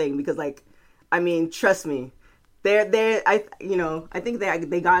whole thing because like, I mean, trust me, I think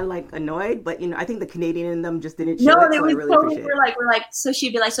they got like annoyed, but you know, I think the Canadian in them just didn't show it. They so was really totally, we're like, so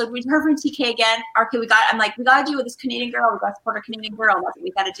she'd be like, so we heard from TK again. Okay, we got to do with this Canadian girl. We got to support our Canadian girl. That's what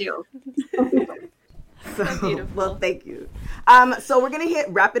we got to do. So, well, thank you. So we're going to hit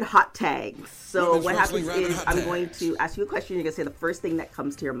rapid hot tags. So what happens is I'm going to ask you a question. You're going to say the first thing that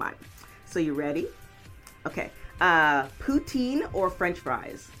comes to your mind. So you ready? Okay. Poutine or French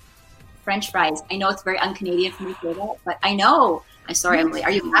fries? French fries. I know it's very un-Canadian for me to say that, but I know. I'm sorry, Emily.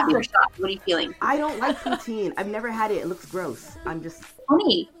 Are you happy or shocked? What are you feeling? I don't like poutine. I've never had it. It looks gross. I'm just...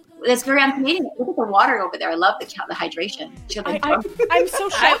 Funny. That's very un-Canadian. Look at the water over there. I love the hydration. I'm so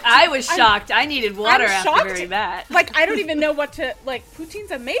shocked. I was shocked. I needed water after hearing that. Like, I don't even know what to... Like,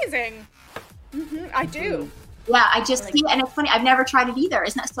 poutine's amazing. Mm-hmm, I do. Yeah, I just see... And it's funny. I've never tried it either.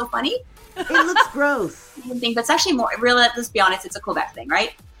 Isn't that so funny? It looks gross. I think that's actually more... Really, let's be honest. It's a Quebec thing,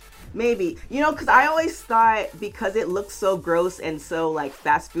 right? Maybe. You know, because I always thought, because it looks so gross and so, like,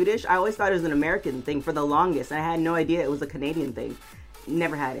 fast foodish, I always thought it was an American thing for the longest. And I had no idea it was a Canadian thing.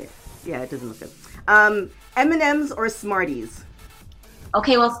 Never had it. Yeah, it doesn't look good. M&M's or Smarties?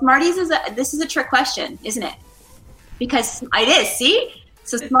 Okay, well, Smarties this is a trick question, isn't it? Because it is, see?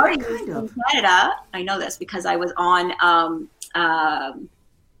 So Smarties in Canada, I know this because I was on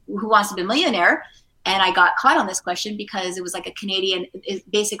Who Wants to Be a Millionaire, and I got caught on this question because it was like a Canadian,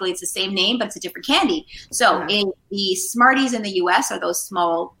 basically it's the same name, but it's a different candy. So in the Smarties in the US are those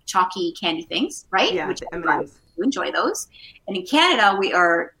small chalky candy things, right? Yeah, which M&M's. You enjoy those. And in Canada, we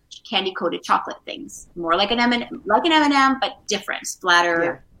are candy coated chocolate things, more like an M&M, but different,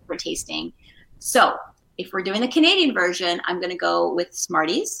 splatter, for tasting. So if we're doing the Canadian version, I'm going to go with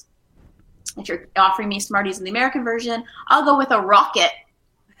Smarties. if you're offering me Smarties in the American version, I'll go with a rocket.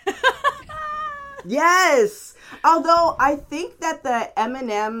 Yes. Although I think that the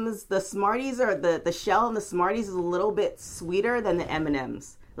M&Ms, the Smarties, or the shell and the Smarties is a little bit sweeter than the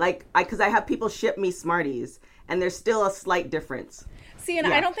M&Ms. Like, because I have people ship me Smarties, and there's still a slight difference. See, and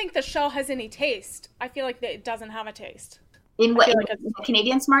I don't think the shell has any taste. I feel like it doesn't have a taste. In what? In a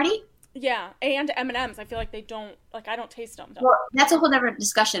Canadian Smartie? Yeah, and M&Ms. I feel like they don't, like, I don't taste them. Well, that's a whole different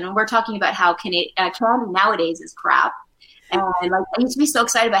discussion. And we're talking about how Canada nowadays is crap. And like, I used to be so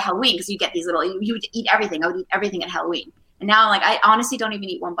excited about Halloween because you get these little, you would eat everything. I would eat everything at Halloween. And now, like, I honestly don't even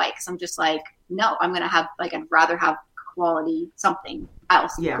eat one bite because I'm just like, no, I'm going to have, like, I'd rather have quality something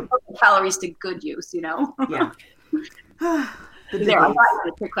else. Yeah. Calories to good use, you know? Yeah. There, I thought you had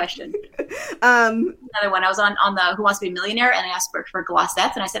a quick question. Another one. I was on the Who Wants to Be a Millionaire, and I asked for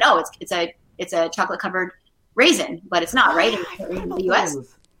glossettes, and I said, "Oh, it's a chocolate covered raisin, but it's not right in the U.S."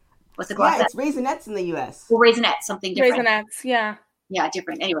 What's the glossette? Yeah, it's Raisinets in the U.S. Well, Raisinets, something different. Raisinets, yeah. Yeah,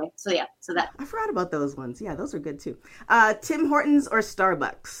 different. Anyway, so that. I forgot about those ones. Yeah, those are good too. Tim Hortons or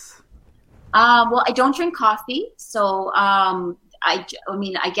Starbucks? Well, I don't drink coffee, so I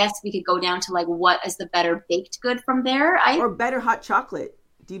mean, I guess we could go down to like what is the better baked good from there. Or better hot chocolate.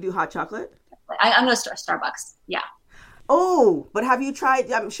 Do you do hot chocolate? I'm going to Starbucks. Yeah. Oh, but have you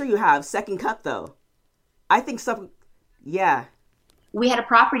tried? I'm sure you have. Second Cup though. I think some. Yeah. We had a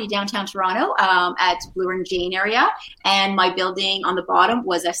property downtown Toronto at Bloor and Jane area, and my building on the bottom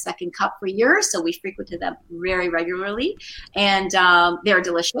was a Second Cup for years, so we frequented them very regularly, and they're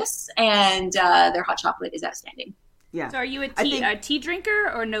delicious, and their hot chocolate is outstanding. Yeah. So are you a tea drinker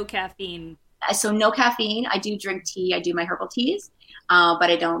or no caffeine? So no caffeine. I do drink tea. I do my herbal teas, but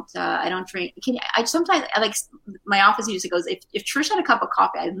I don't drink. Sometimes my office usually goes, if Trish had a cup of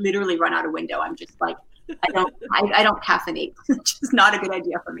coffee, I literally run out a window. I'm just like, I don't caffeinate. It's just not a good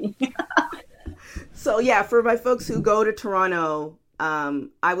idea for me. So yeah, for my folks who go to Toronto,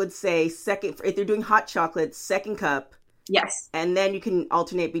 I would say if they're doing hot chocolate, Second Cup. Yes. And then you can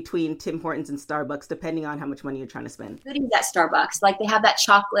alternate between Tim Hortons and Starbucks depending on how much money you're trying to spend. Goodies at Starbucks. Like they have that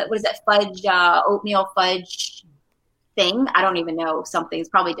chocolate, what is that fudge, oatmeal fudge thing? I don't even know. Something's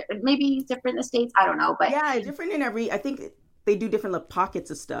probably different. Maybe different in the States. I don't know. But yeah, different in I think they do different pockets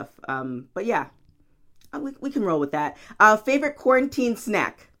of stuff. But yeah, we can roll with that. Favorite quarantine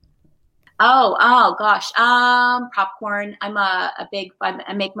snack? Oh gosh. Popcorn. I'm I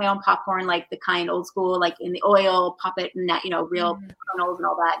make my own popcorn, like the kind old school, like in the oil, pop it in that, real kernels and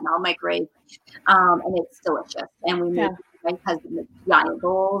all that, and I'll microwave. And it's delicious. And we made my husband the giant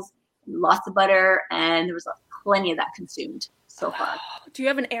bowls, lots of butter, and there was plenty of that consumed so far. Do you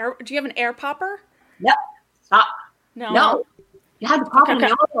have an air popper? Yep. Stop. No. You have to pop it in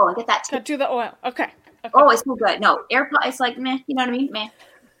the oil and get that taste. Do the oil. Okay. Oh, it's so good. No, air pop. It's like meh. You know what I mean? Meh.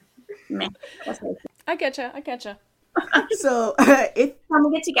 I getcha. So if when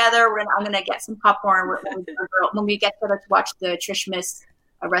we get together, I'm gonna get some popcorn. When we get together to watch the Trishmas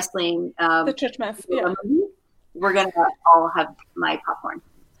wrestling, the Trishmas, movie, we're gonna all have my popcorn.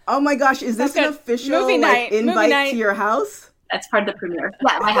 Oh my gosh, is this an official invite to your house? That's part of the premiere.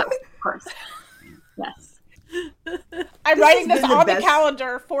 Yeah, my house, of course. Yes. I'm writing this on the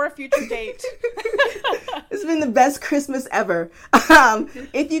calendar for a future date. It's been the best Christmas ever.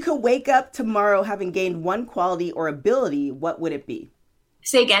 If you could wake up tomorrow having gained one quality or ability, what would it be?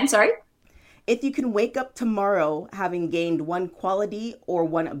 Say again, sorry? If you can wake up tomorrow having gained one quality or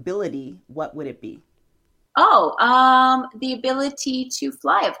one ability, what would it be? Oh, the ability to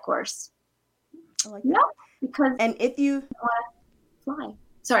fly, of course. I like that. Because and if you fly.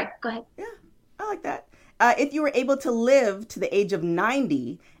 Sorry, go ahead. Yeah, I like that. If you were able to live to the age of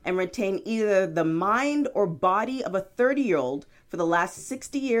 90 and retain either the mind or body of a 30-year-old for the last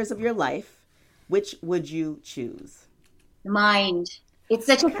 60 years of your life, which would you choose? Mind. It's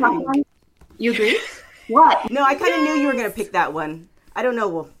such a tough one. You agree? What? No, I kind of knew you were going to pick that one. I don't know.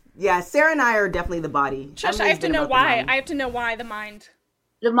 Well, yeah, Sarah and I are definitely the body. Shush, I have to know why. I have to know why the mind.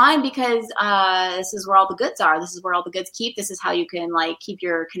 The mind, because this is where all the goods are. This is where all the goods keep. This is how you can keep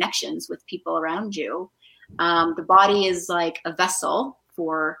your connections with people around you. The body is like a vessel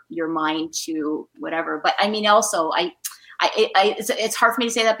for your mind to whatever. But I mean, also, it's hard for me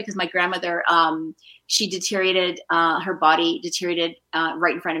to say that because my grandmother, she deteriorated, her body deteriorated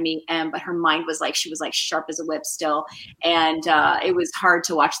right in front of me, but her mind was she was sharp as a whip still, and it was hard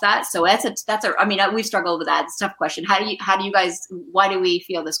to watch that. So I mean, we've struggled with that. It's a tough question. How do you guys? Why do we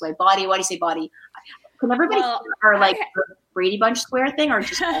feel this way? Body? Why do you say body? Can everybody Brady Bunch square thing or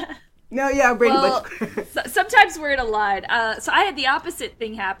just? No, yeah, Brady Bunch. Sometimes we're in a line. So I had the opposite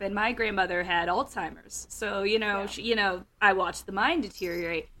thing happen. My grandmother had Alzheimer's, so I watched the mind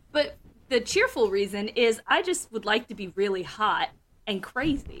deteriorate. But the cheerful reason is I just would like to be really hot and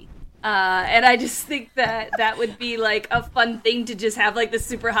crazy. And I just think that would be like a fun thing to just have like this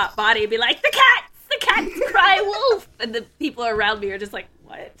super hot body and be like, the cats cry wolf. And the people around me are just like,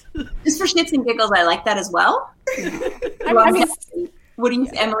 what? Just for shits and giggles, I like that as well. What do you,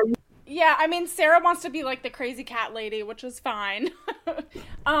 Emily? Yeah, I mean, Sarah wants to be like the crazy cat lady, which is fine.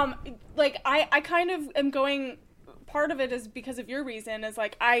 Like, I kind of am going, part of it is because of your reason, is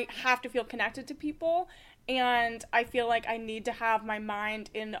like, I have to feel connected to people, and I feel like I need to have my mind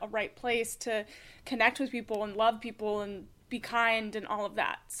in a right place to connect with people and love people and be kind and all of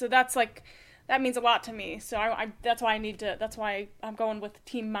that. So that's like, that means a lot to me. So I that's why I'm going with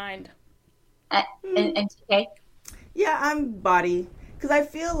team mind. And TK? Yeah, I'm body. Because I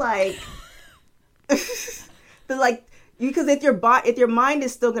feel like, because if your mind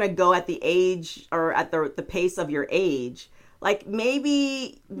is still gonna go at the age or at the pace of your age, like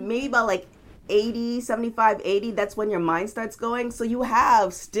maybe about like 80, 75, 80, that's when your mind starts going. So you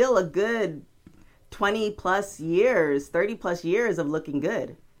have still a good 20 plus years, 30 plus years of looking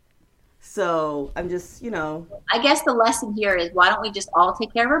good. So I'm just, I guess the lesson here is, why don't we just all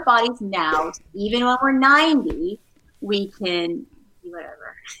take care of our bodies now? Even when we're 90, we can do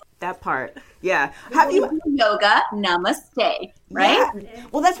whatever. That part. Yeah. Have you yoga? Namaste. Right? Yeah.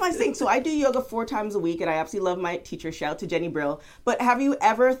 Well, that's my thing. So I do yoga 4 times a week, and I absolutely love my teacher. Shout out to Jenny Brill. But have you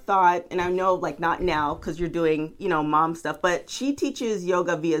ever thought, and I know like not now because you're doing, mom stuff, but she teaches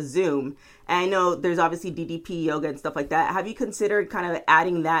yoga via Zoom. And I know there's obviously DDP yoga and stuff like that. Have you considered kind of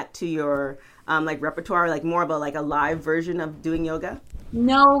adding that to your like repertoire, like more of a live version of doing yoga?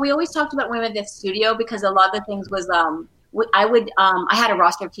 No, we always talked about Women at the Studio because a lot of the things was, I had a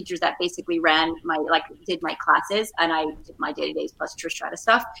roster of teachers that basically did my classes, and I did my day-to-days plus Trish Stratus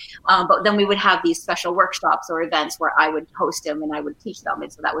stuff. But then we would have these special workshops or events where I would host them and I would teach them.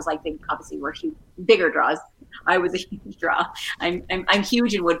 And so that was like obviously were bigger draws. I was a huge draw. I'm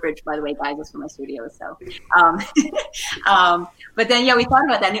huge in Woodbridge, by the way, guys. That's for my studio. So, but then we thought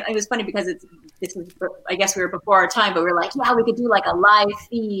about that. And it was funny because I guess we were before our time, but we were like, yeah, we could do like a live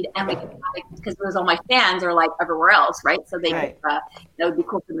feed, and we could because it was all my fans are like everywhere else, right? So they that would be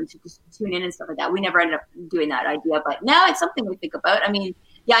cool for them to just tune in and stuff like that. We never ended up doing that idea, but now it's something we think about. I mean,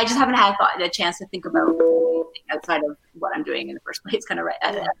 yeah, I just haven't had the chance to think about anything outside of what I'm doing in the first place, kind of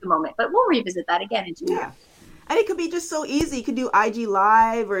at the moment. But we'll revisit that again in 2 years. And it could be just so easy. You could do IG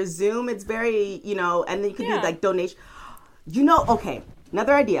Live or Zoom. It's very, and then you could do like donation. Okay,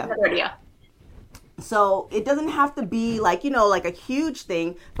 another idea. So it doesn't have to be like, like a huge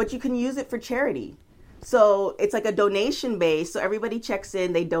thing, but you can use it for charity. So it's like a donation base. So everybody checks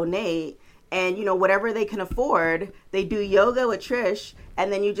in, they donate, and, whatever they can afford, they do yoga with Trish,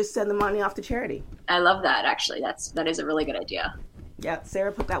 and then you just send the money off to charity. I love that, actually. That is a really good idea. Yeah,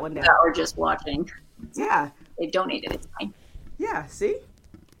 Sarah put that one down. Or just watching. Yeah. They donated, it's fine. Yeah, see?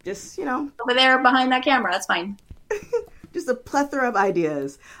 Just, over there behind that camera, that's fine. Just a plethora of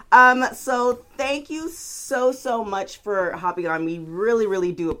ideas. So thank you so much for hopping on. We really,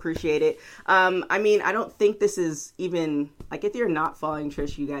 really do appreciate it. I mean, I don't think this is even, like, if you're not following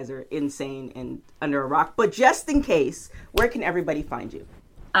Trish, you guys are insane and under a rock. But just in case, where can everybody find you?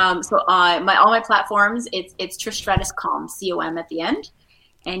 So all my platforms, it's Trish Stratus Com at the end.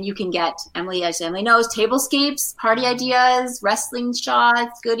 And you can get, Emily, as Emily knows, tablescapes, party ideas, wrestling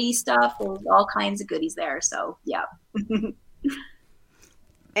shots, goodie stuff. There's all kinds of goodies there. So, yeah.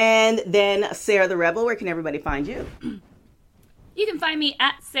 And then Sarah the Rebel, where can everybody find you? You can find me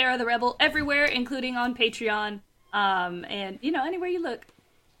at Sarah the Rebel everywhere, including on Patreon, and, anywhere you look.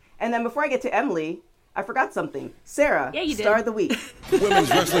 And then before I get to Emily, I forgot something. Sarah, yeah, you did. Star of the Week. Women's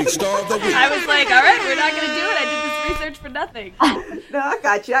Wrestling Star of the Week. I was like, all right, we're not going to do it. I did this research for nothing. No, I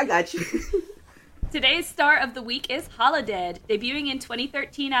got you. Today's Star of the Week is Holodead, debuting in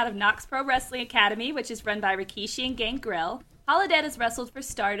 2013 out of Knox Pro Wrestling Academy, which is run by Rikishi and Gangrel. Holodead has wrestled for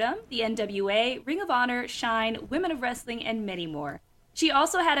Stardom, the NWA, Ring of Honor, Shine, Women of Wrestling, and many more. She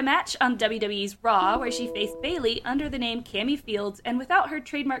also had a match on WWE's Raw, where she faced Bayley under the name Cammy Fields and without her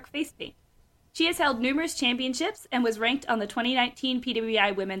trademark face paint. She has held numerous championships and was ranked on the 2019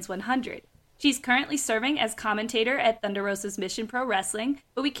 PWI Women's 100. She's currently serving as commentator at Thunder Rosa's Mission Pro Wrestling,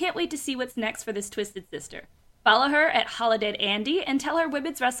 but we can't wait to see what's next for this Twisted Sister. Follow her at Holodead Andy and tell her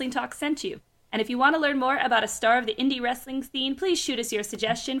Women's Wrestling Talk sent you. And if you want to learn more about a star of the indie wrestling scene, please shoot us your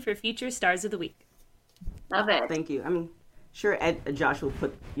suggestion for future Stars of the Week. Love it. Thank you. I'm sure Josh will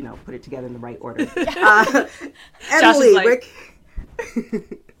put it together in the right order.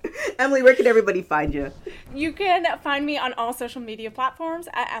 Emily, where can everybody find you? You can find me on all social media platforms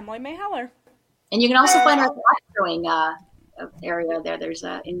at Emily May Heller. And you can also find our showing area there. There's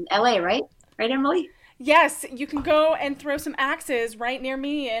in LA, right? Right, Emily? Yes, you can go and throw some axes right near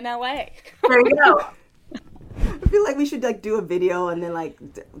me in LA. There you go. I feel like we should like do a video and then like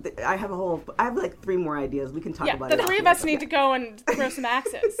I have like 3 more ideas. We can talk about it. The 3 of us need to go and throw some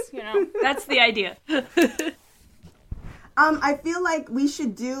axes, you know. That's the idea. I feel like we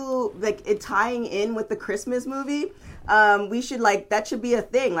should do like it tying in with the Christmas movie. We should that should be a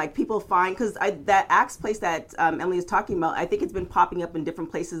thing. Like people find, because that axe place that Emily is talking about, I think it's been popping up in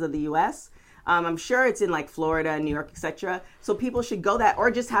different places of the U.S. I'm sure it's in like Florida, New York, etc. So people should go that,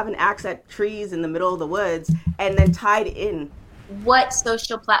 or just have an axe at trees in the middle of the woods and then tied in. What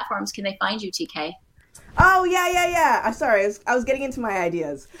social platforms can they find you, TK? Oh yeah. I'm sorry, I was getting into my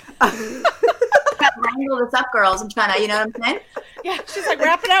ideas. Wrangle this up, girls. I'm trying to, you know what I'm saying? Yeah, she's like,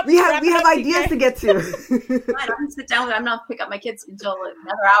 wrap it up. We have ideas to get to. I don't sit down. I'm not pick up my kids until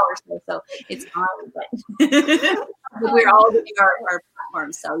another hour or so it's fine. But we're all doing our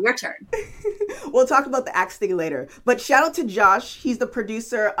platforms. So your turn. We'll talk about the axe thing later. But shout out to Josh. He's the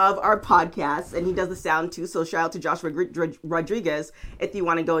producer of our podcast, and he does the sound too. So shout out to Josh Rodriguez if you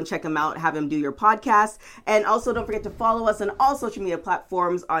want to go and check him out, have him do your podcast. And also don't forget to follow us on all social media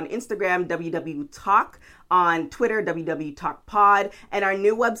platforms, on Instagram, WWTalk, on Twitter, WWTalkPod, and our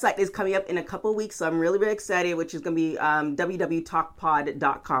new website is coming up in a couple weeks, so I'm really, really excited, which is going to be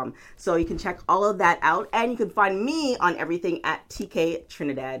www.talkpod.com. So you can check all of that out, and you can find me on everything at TK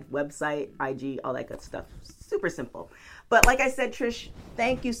Trinidad, website, IG, all that good stuff. Super simple. But like I said, Trish,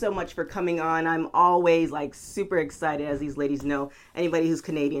 thank you so much for coming on. I'm always super excited, as these ladies know, anybody who's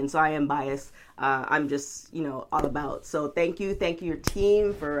Canadian, so I am biased. I'm just, all about. So thank you your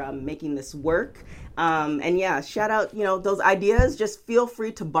team for making this work. And yeah, shout out, those ideas, just feel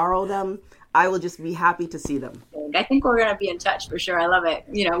free to borrow them. I will just be happy to see them. I think we're going to be in touch for sure. I love it.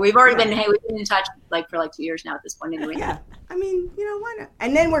 We've already been in touch for 2 years now at this point anyway. Yeah. I mean, why not?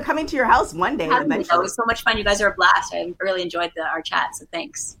 And then we're coming to your house one day eventually. It was so much fun. You guys are a blast. I really enjoyed our chat. So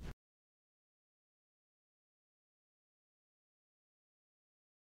thanks.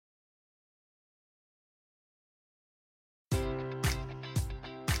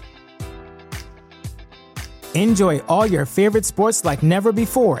 Enjoy all your favorite sports like never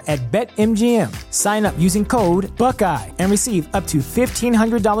before at BetMGM. Sign up using code Buckeye and receive up to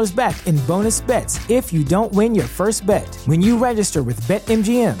 $1,500 back in bonus bets if you don't win your first bet. When you register with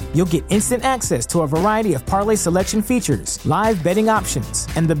BetMGM, you'll get instant access to a variety of parlay selection features, live betting options,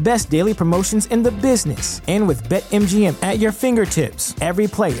 and the best daily promotions in the business. And with BetMGM at your fingertips, every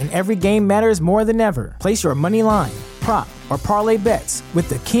play and every game matters more than ever. Place your money line, prop, or parlay bets with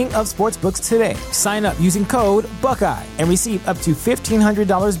the king of sportsbooks today. Sign up using code Buckeye and receive up to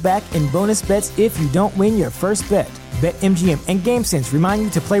 $1,500 back in bonus bets if you don't win your first bet. BetMGM and GameSense remind you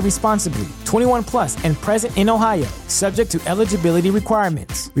to play responsibly. 21 plus and present in Ohio, subject to eligibility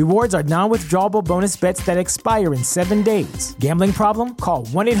requirements. Rewards are non-withdrawable bonus bets that expire in 7 days. Gambling problem? Call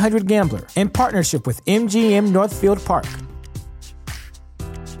 1-800-GAMBLER. In partnership with MGM Northfield Park.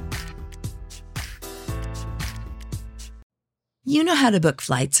 You know how to book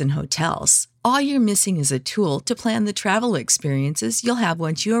flights and hotels. All you're missing is a tool to plan the travel experiences you'll have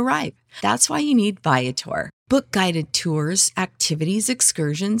once you arrive. That's why you need Viator. Book guided tours, activities,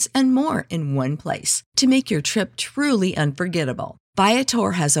 excursions, and more in one place to make your trip truly unforgettable.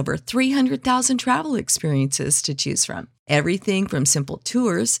 Viator has over 300,000 travel experiences to choose from. Everything from simple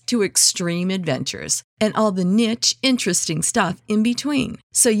tours to extreme adventures and all the niche, interesting stuff in between.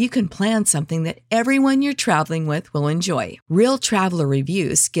 So you can plan something that everyone you're traveling with will enjoy. Real traveler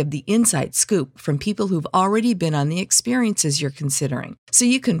reviews give the inside scoop from people who've already been on the experiences you're considering. So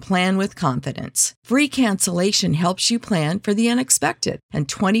you can plan with confidence. Free cancellation helps you plan for the unexpected. And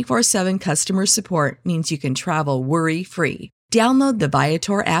 24/7 customer support means you can travel worry-free. Download the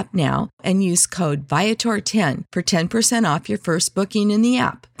Viator app now and use code Viator10 for 10% off your first booking in the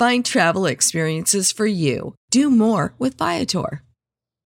app. Find travel experiences for you. Do more with Viator.